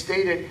that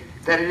stated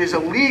that it is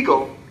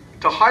illegal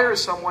to hire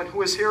someone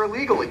who is here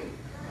illegally.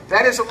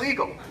 That is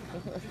illegal.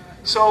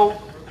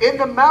 So in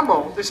the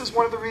memo, this is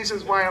one of the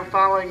reasons why I'm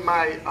filing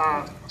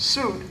my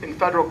suit in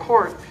federal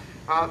court,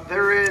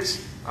 there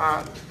is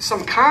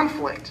some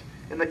conflict.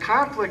 And the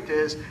conflict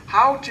is,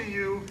 how do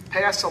you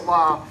pass a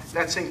law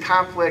that's in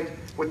conflict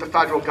with the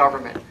federal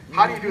government?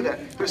 How do you do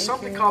that? There's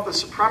something called the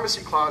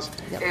Supremacy Clause,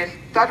 and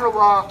federal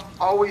law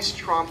always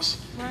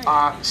trumps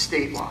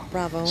state law.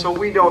 Bravo. So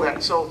we know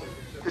that. So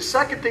the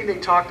second thing they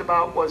talked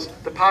about was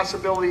the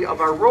possibility of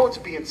our roads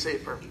being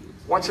safer.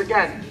 Once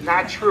again,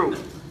 not true.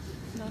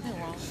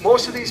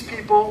 Most of these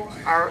people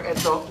are at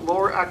the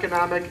lower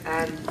economic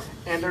end,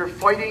 and they're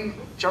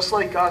fighting just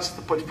like us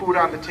to put food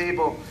on the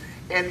table.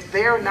 And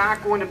they are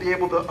not going to be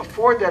able to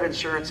afford that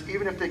insurance,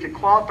 even if they could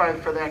qualify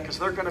for that, because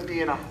they're going to be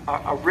in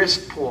a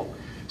risk pool.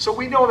 So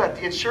we know that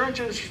the insurance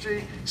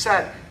industry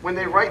said when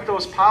they write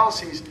those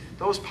policies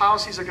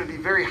are going to be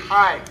very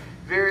high,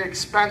 very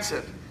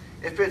expensive.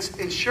 If it's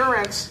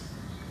insurance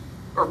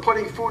or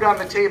putting food on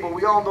the table,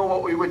 we all know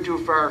what we would do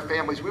for our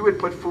families. We would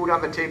put food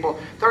on the table.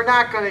 They're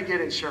not going to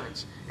get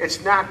insurance.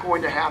 It's not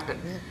going to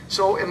happen.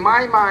 So in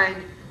my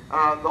mind,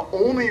 the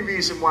only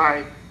reason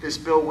why this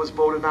bill was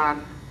voted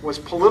on was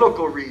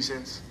political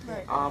reasons,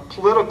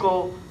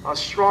 political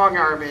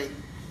strong-arming,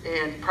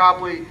 and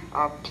probably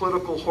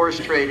political horse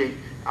trading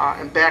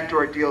and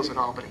backdoor deals in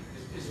Albany.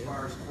 As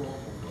far as Cuomo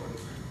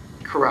goes.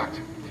 Correct.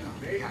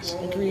 Yes.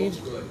 Agreed.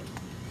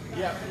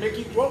 Yeah,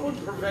 Mickey, what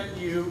would prevent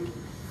you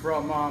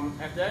from,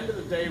 at the end of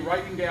the day,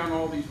 writing down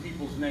all these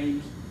people's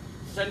names,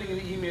 sending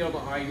an email to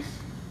ICE,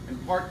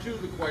 and part two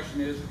of the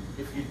question is,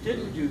 if you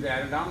didn't do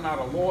that, and I'm not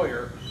a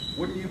lawyer,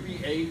 wouldn't you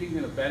be aiding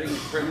and abetting a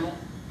criminal?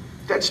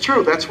 That's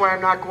true. That's why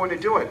I'm not going to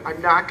do it.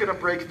 I'm not going to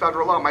break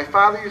federal law. My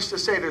father used to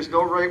say there's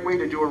no right way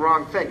to do a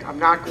wrong thing. I'm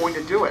not going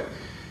to do it.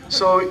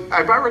 So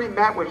I've already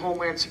met with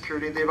Homeland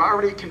Security. They've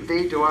already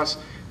conveyed to us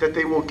that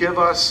they will give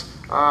us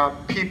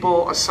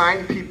people,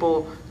 assigned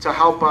people to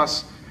help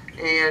us.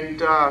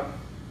 And,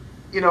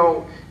 you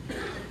know,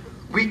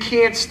 we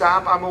can't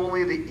stop. I'm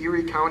only the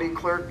Erie County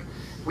clerk.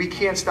 We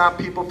can't stop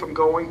people from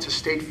going to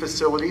state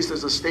facilities.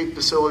 There's a state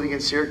facility in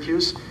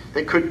Syracuse.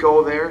 They could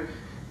go there.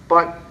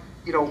 But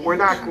you know, we're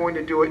not going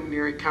to do it in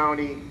Erie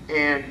County,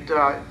 and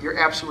you're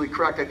absolutely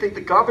correct. I think the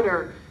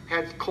governor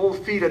had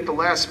cold feet at the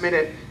last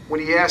minute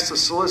when he asked the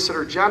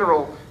Solicitor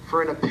General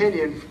for an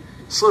opinion.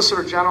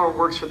 Solicitor General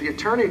works for the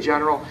Attorney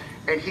General,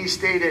 and he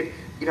stated,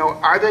 you know,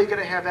 are they going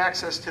to have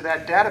access to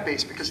that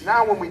database? Because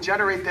now when we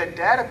generate that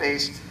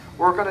database,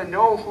 we're going to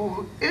know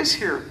who is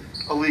here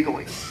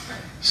illegally.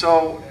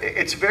 So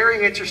it's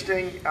very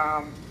interesting.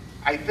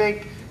 I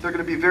think they're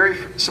going to be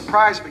very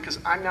surprised because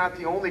I'm not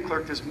the only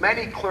clerk. There's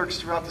many clerks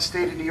throughout the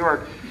state of New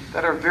York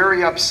that are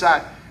very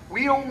upset.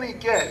 We only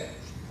get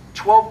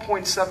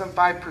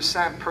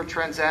 12.75% per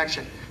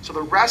transaction. So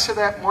the rest of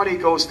that money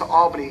goes to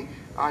Albany,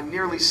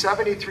 nearly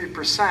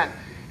 73%.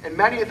 And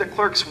many of the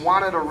clerks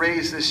wanted a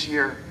raise this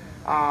year,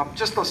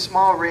 just a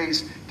small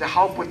raise to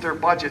help with their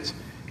budgets.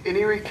 In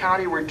Erie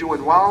County, we're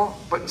doing well,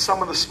 but in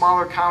some of the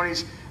smaller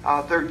counties,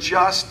 they're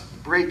just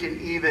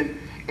breaking even.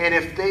 And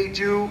if they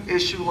do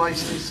issue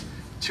license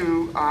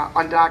to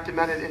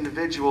undocumented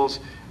individuals,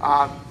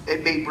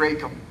 it may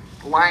break them.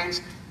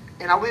 Lines,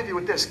 and I'll leave you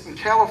with this. In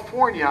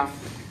California,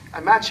 I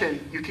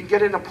mentioned you can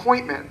get an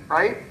appointment,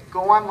 right?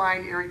 Go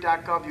online,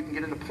 erie.gov, you can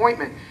get an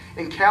appointment.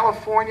 In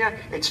California,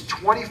 it's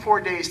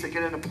 24 days to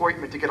get an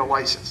appointment to get a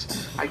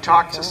license. I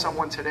talked to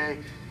someone today,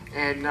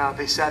 and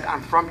they said,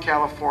 I'm from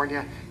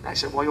California. And I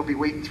said, well, you'll be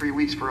waiting 3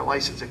 weeks for a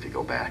license if you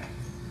go back.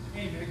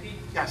 Hey, Mickey.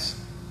 Yes.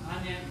 On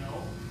that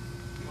note,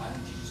 why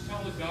don't you just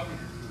tell the governor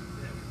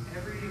that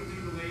every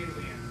illegal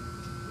alien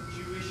that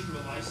you issue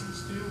a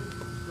license to,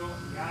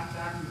 yacht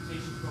documentation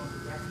is going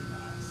directly to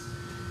us.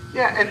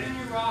 Yeah, Put it and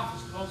in your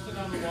office, post it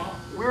on the wall.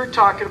 we were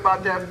talking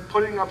about that,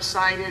 putting up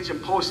signage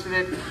and posting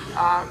it.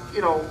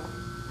 You know,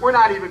 we're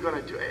not even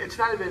going to do it. It's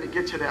not even going to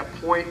get to that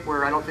point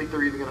where I don't think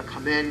they're even going to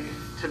come in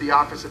to the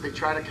office if they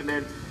try to come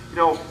in. You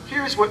know,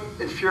 here's what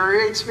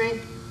infuriates me.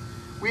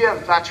 We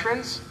have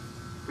veterans,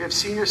 we have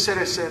senior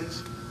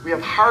citizens, we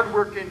have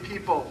hardworking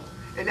people.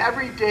 And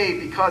every day,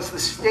 because the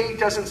state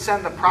doesn't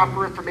send the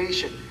proper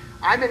information,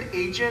 I'm an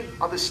agent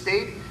of the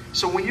state,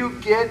 so when you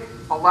get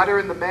a letter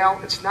in the mail,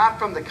 it's not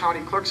from the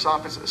county clerk's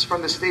office, it's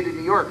from the state of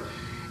New York.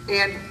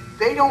 And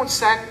they don't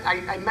send,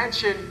 I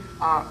mentioned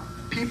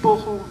people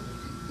who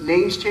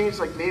names changed,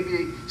 like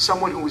maybe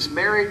someone who was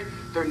married,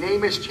 their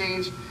name is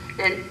changed.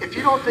 And if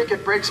you don't think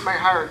it breaks my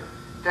heart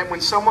that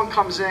when someone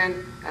comes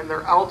in and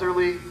they're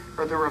elderly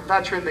or they're a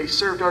veteran, they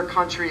served our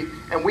country,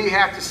 and we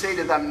have to say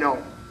to them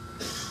no.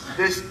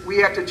 We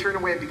have to turn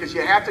away because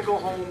you have to go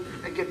home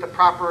and get the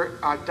proper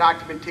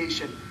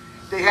documentation.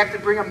 They have to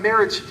bring a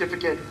marriage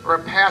certificate or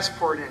a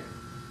passport in.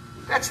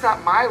 That's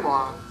not my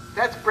law.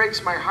 That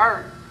breaks my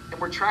heart.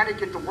 And we're trying to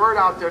get the word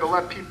out there to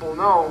let people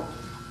know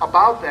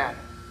about that.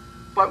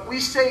 But we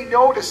say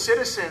no to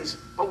citizens,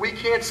 but we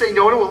can't say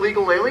no to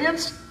illegal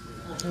aliens?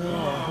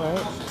 Yeah,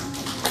 right.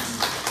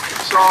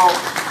 So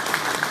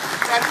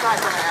that's not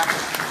going to happen.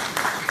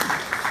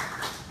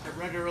 I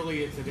read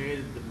earlier today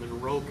that the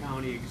Monroe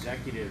County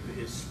executive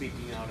is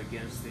speaking out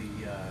against the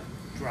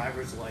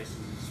driver's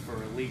license for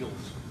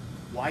illegals.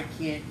 Why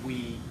can't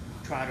we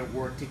try to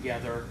work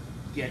together,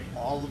 get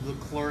all of the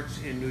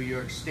clerks in New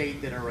York State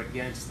that are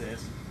against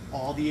this,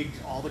 all the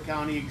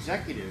county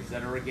executives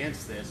that are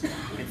against this,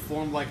 and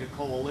form like a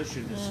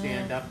coalition to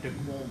stand up to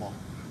Cuomo?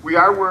 We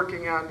are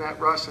working on that,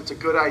 Russ. It's a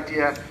good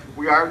idea.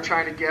 We are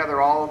trying to gather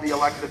all of the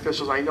elected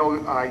officials. I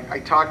know I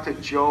talked to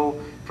Joe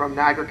from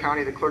Niagara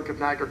County, the clerk of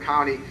Niagara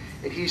County,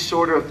 and he's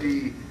sort of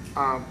the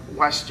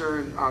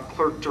Western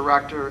clerk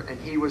director,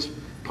 and he was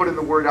putting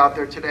the word out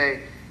there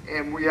today.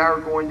 And we are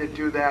going to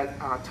do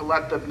that to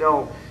let them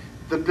know.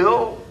 The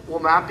bill will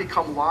not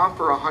become law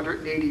for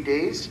 180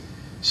 days.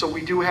 So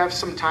we do have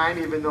some time,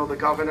 even though the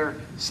governor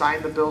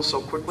signed the bill so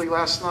quickly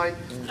last night.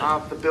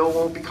 The bill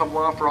won't become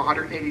law for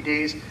 180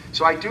 days.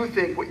 So I do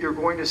think what you're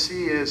going to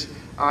see is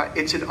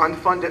it's an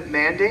unfunded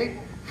mandate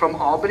from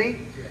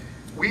Albany.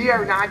 We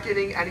are not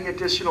getting any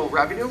additional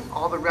revenue.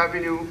 All the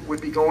revenue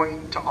would be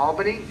going to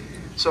Albany.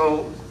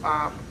 So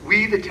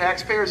we, the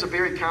taxpayers of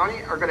Erie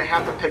County, are going to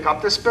have to pick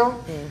up this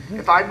bill.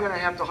 If I'm going to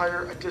have to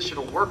hire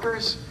additional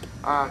workers,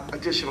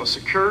 additional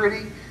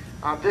security,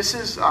 this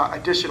is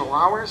additional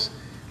hours.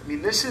 I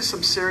mean, this is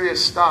some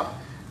serious stuff,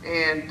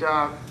 and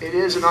it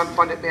is an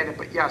unfunded mandate.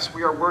 But yes,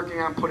 we are working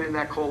on putting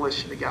that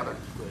coalition together.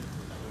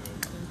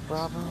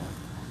 Bravo.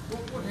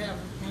 What happened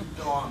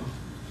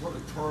what a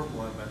term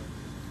limit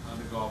on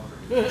the governor?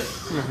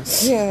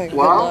 Yeah, good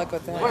Well, luck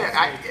with that. boy,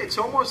 it's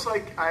almost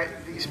like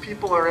these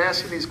people are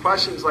asking these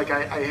questions like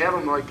I have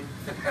them like,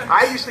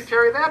 I used to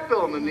carry that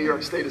bill in the New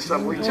York State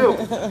Assembly too.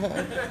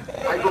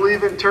 I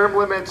believe in term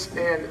limits,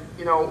 and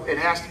you know, it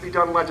has to be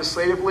done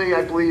legislatively.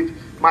 I believe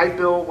my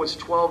bill was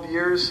 12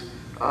 years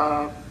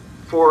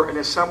for an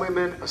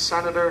assemblyman, a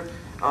senator,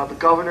 the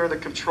governor, the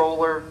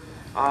controller,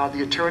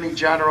 the attorney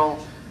general.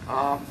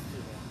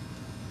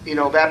 You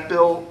know, that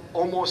bill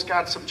almost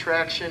got some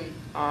traction.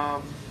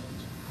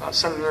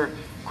 Senator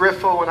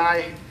Griffo and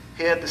I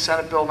had the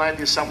Senate bill, and I had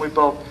the Assembly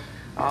bill.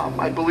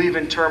 I believe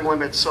in term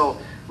limits, so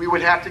we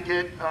would have to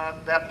get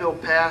that bill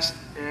passed,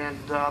 and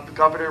the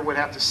governor would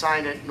have to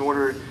sign it in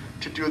order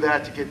to do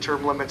that, to get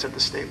term limits at the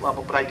state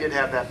level. But I did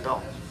have that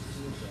bill.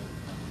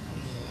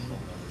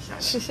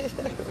 Yes. Pertaining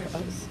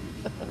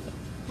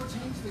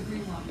to the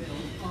Green Law bill,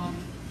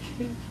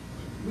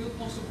 will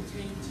also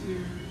pertain to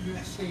New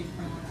York State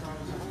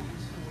driver's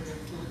license, or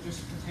will it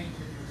just pertain to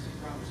New York State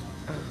driver's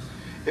license?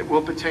 It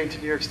will pertain to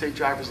New York State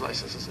driver's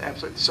licenses,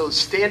 absolutely. So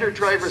standard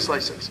driver's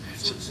license.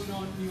 So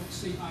non New York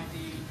State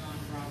ID,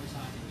 non-driver's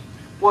ID.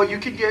 Well, you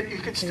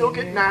could still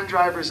get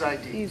non-driver's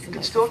ID. You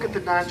can still get the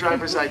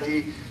non-driver's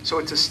ID. So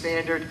it's a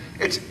standard.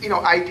 It's, you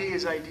know, ID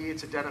is ID.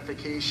 It's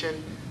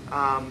identification.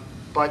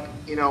 But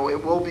you know,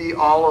 it will be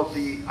all of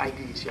the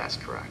IDs. Yes,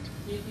 correct.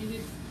 And if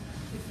you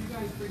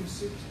guys bring a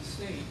suit to the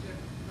state,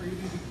 are you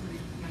going to be pretty?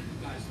 Not you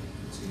guys, like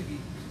it's going to be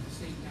the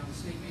state down the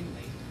state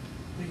anyway.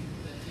 Putting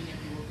the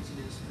every work as it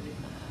is.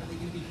 Are they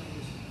going to be kind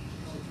of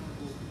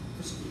accountable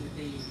for something that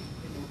they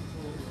don't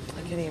control?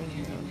 I can't even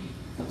hear him.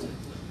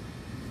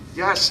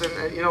 Yes,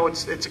 and you know,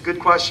 it's a good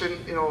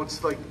question. You know,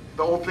 it's like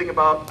the whole thing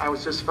about I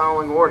was just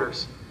following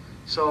orders.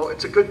 So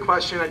it's a good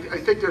question. I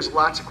think there's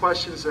lots of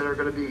questions that are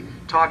going to be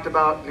talked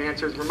about and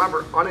answered.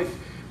 Remember,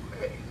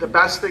 the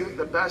best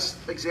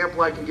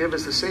example I can give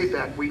is the SAFE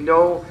Act. We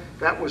know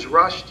that was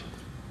rushed,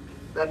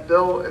 that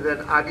bill, and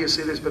then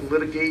obviously there's been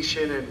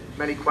litigation and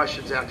many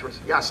questions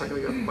afterwards. Yes, I know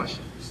you have a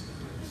question.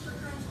 Mr.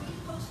 Kearns, will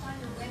you post on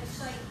your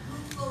website who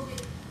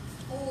voted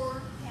for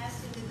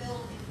passing the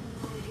bill and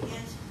who voted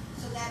against,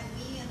 so that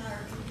we in our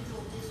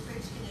individual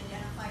districts can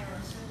identify our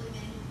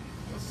assemblymen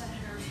and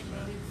senators who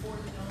voted for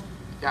the bill?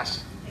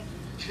 Yes.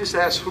 She just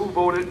asked who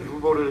voted and who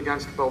voted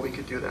against the bill. We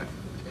could do that.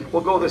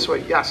 We'll go this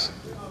way. Yes.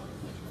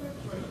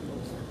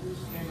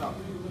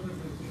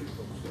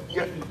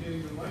 Yeah.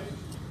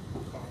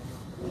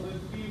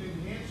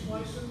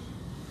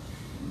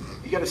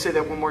 You got to say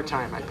that one more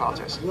time. I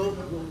apologize. Will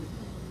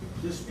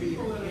this be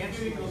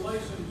enhanced?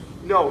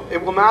 No,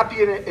 it will not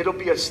be. It'll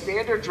be a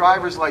standard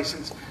driver's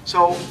license.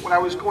 So what I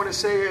was going to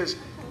say is,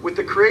 with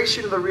the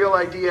creation of the Real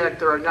ID Act,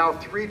 there are now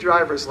 3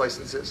 driver's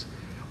licenses.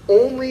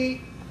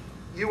 Only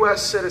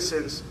U.S.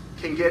 citizens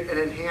can get an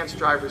enhanced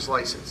driver's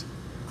license.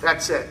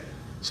 That's it.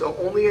 So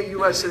only a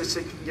U.S.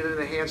 citizen can get an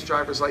enhanced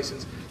driver's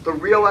license. The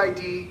Real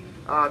ID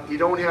You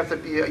don't have to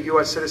be a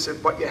U.S. citizen,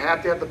 but you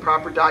have to have the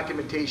proper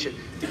documentation.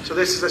 So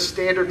this is a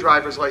standard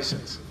driver's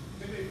license.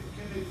 Can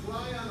they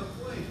fly on a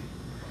plane?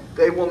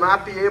 They will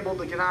not be able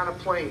to get on a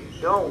plane.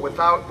 No,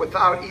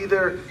 without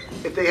either,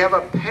 if they have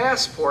a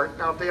passport,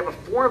 now if they have a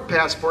foreign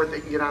passport,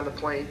 they can get on the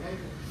plane,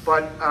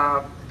 but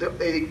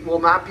they will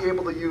not be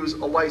able to use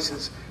a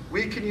license.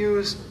 We can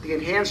use the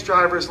enhanced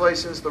driver's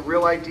license, the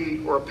real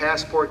ID, or a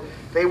passport.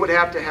 They would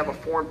have to have a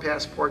foreign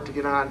passport to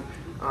get on,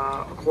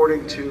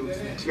 according to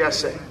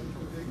TSA.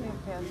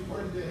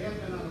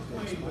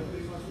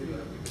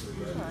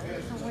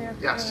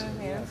 Yes.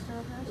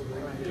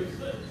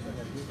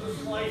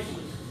 This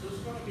license, this is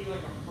going to be like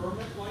a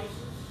permit license?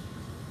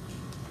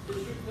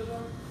 Issued to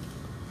them?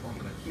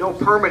 No,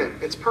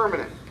 permanent. It's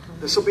permanent.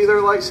 This will be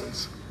their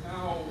license.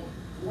 Now,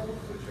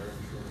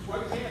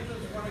 what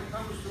happens when it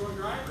comes to a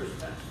driver's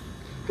test?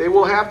 They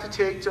will have to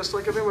take, just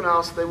like everyone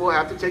else, they will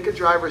have to take a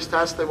driver's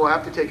test, they will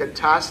have to take a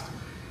test,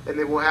 and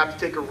they will have to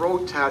take a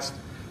road test,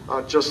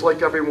 just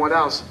like everyone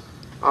else.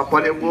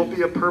 But it will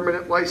be a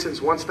permanent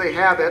license. Once they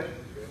have it,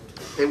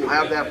 they will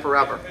have that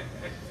forever.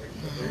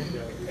 So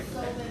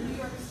the New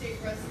York State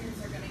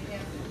residents are going to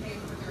have to pay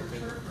for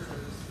their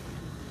interpreters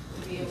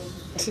to be able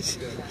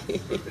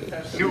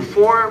to New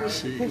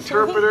forms,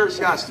 interpreters,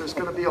 yes, there's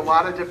going to be a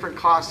lot of different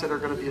costs that are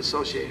going to be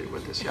associated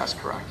with this. Yes,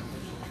 correct.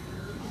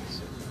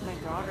 My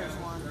daughter's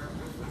one.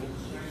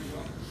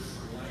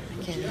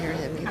 I can't hear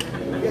him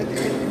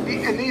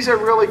either. And these are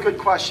really good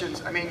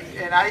questions. I mean,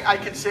 and I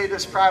can say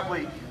this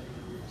probably,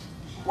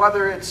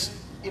 whether it's,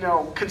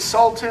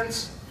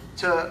 consultants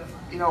to,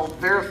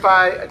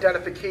 verify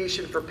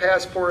identification for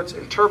passports,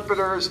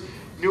 interpreters,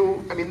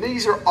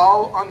 these are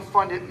all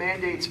unfunded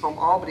mandates from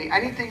Albany.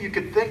 Anything you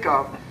could think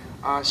of,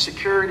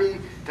 security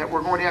that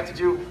we're going to have to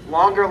do,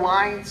 longer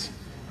lines,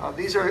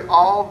 these are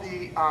all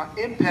the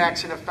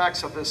impacts and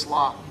effects of this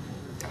law.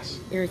 Yes.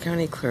 Erie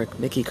County Clerk,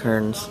 Mickey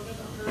Kearns.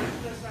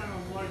 Just on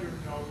a lighter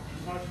note,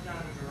 you touched on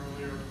it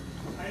earlier.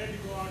 I had to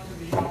go out to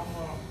the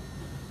Alpha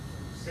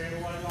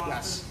satellite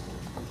office.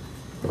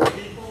 Yes.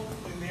 People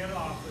in that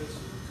office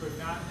could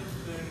not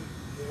have been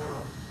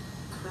more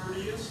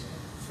courteous,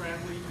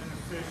 friendly, and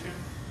efficient.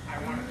 I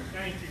want to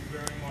thank you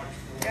very much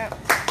for it.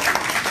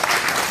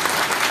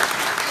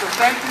 So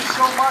thank you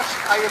so much.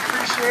 I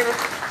appreciate it.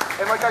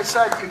 And like I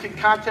said, you can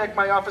contact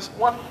my office.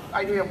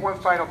 I do have one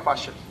final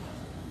question.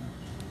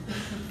 You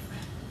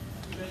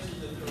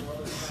mentioned that there were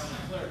other county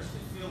clerks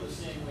that feel the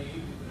same way you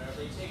do, but are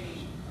they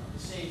taking the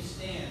same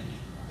stand?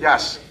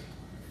 Yes.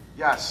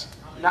 Yes.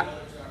 How many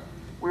others are?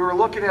 We were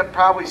looking at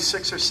probably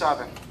 6 or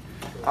 7.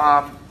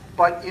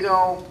 But,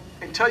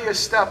 until you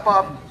step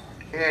up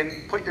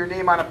and put your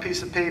name on a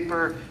piece of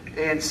paper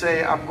and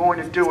say, I'm going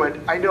to do it.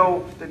 I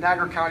know the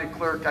Niagara County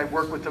Clerk, I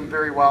work with him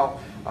very well.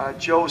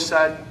 Joe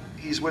said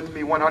he's with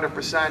me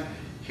 100%.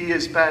 He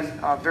has been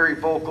very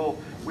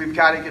vocal. We've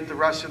got to get the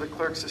rest of the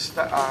clerks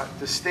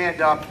to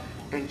stand up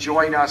and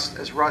join us,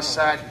 as Russ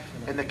said,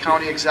 and the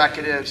county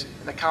executives,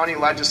 and the county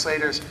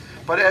legislators.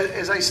 But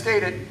as I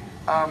stated,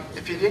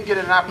 if you didn't get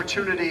an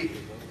opportunity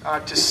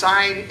to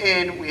sign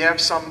in, we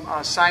have some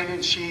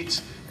sign-in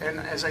sheets, and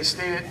as I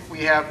stated,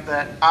 we have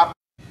that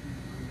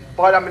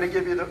but I'm going to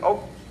give you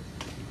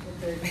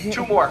Okay.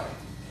 2 more.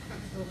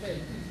 Okay.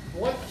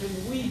 What can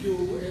we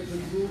do as a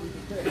group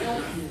to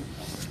help you?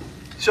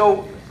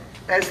 So,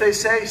 as they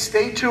say,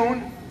 stay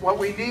tuned. What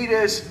we need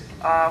is,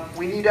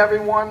 we need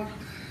everyone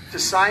to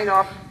sign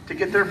up, to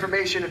get their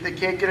information. If they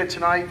can't get it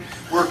tonight,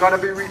 we're going to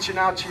be reaching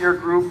out to your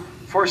group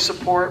for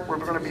support. We're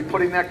going to be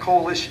putting that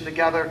coalition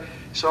together.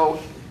 So,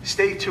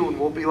 stay tuned.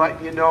 We'll be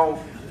letting you know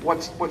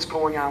what's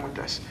going on with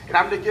this. And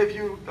I'm going to give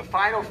you the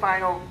final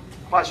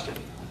question.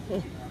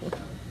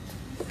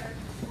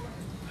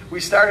 We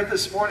started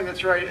this morning,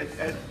 that's right,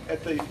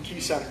 at the Key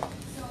Center. So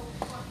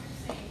what you're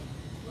saying,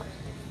 what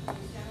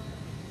these gentlemen,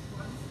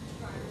 once the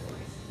driver's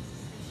license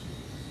is issued,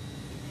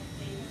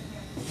 and they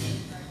have the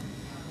same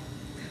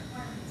driver's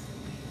requirements that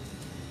we do.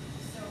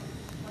 So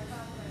what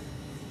about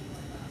residency,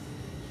 what about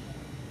citizenship?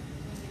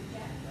 When you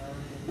get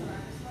the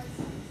driver's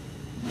license,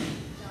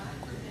 John,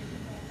 then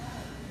you have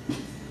that,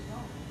 you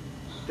don't.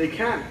 They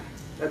can.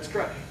 That's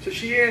correct. So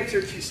she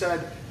answered, she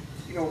said,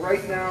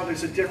 right now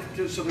there's a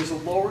difference, so there's a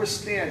lower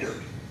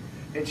standard.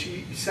 And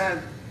she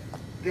said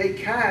they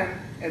can,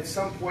 at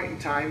some point in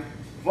time,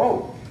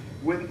 vote.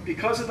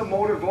 Because of the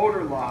motor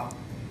voter law,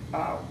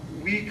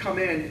 we come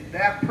in,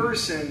 that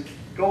person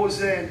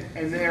goes in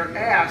and they're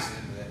asked,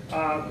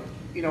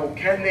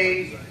 can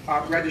they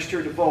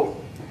register to vote?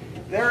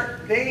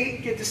 They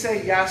get to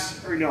say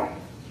yes or no.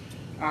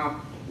 Do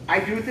I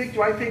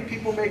think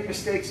people make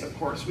mistakes? Of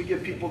course, we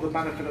give people the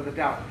benefit of the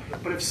doubt.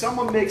 But if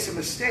someone makes a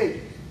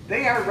mistake,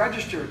 they are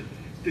registered.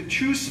 The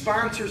 2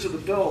 sponsors of the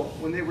bill,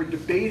 when they were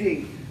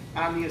debating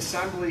on the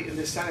Assembly and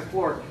the Senate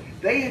floor,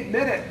 they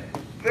admitted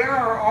there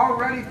are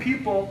already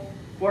people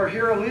who are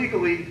here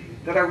illegally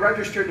that are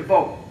registered to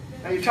vote.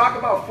 Now you talk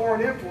about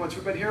foreign influence.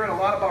 We've been hearing a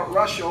lot about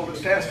Russia over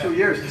the past 2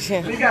 years.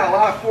 Yeah. We got a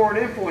lot of foreign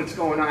influence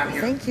going on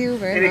here. Thank you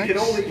very much. And it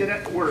can only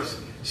get worse.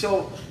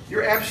 So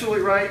you're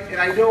absolutely right. And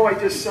I know I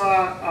just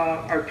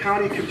saw our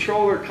county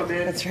controller come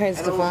in. That's right,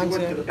 I don't know if he Stefan,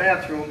 went to too. the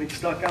bathroom. He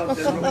stuck out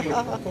there real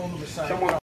quick. Someone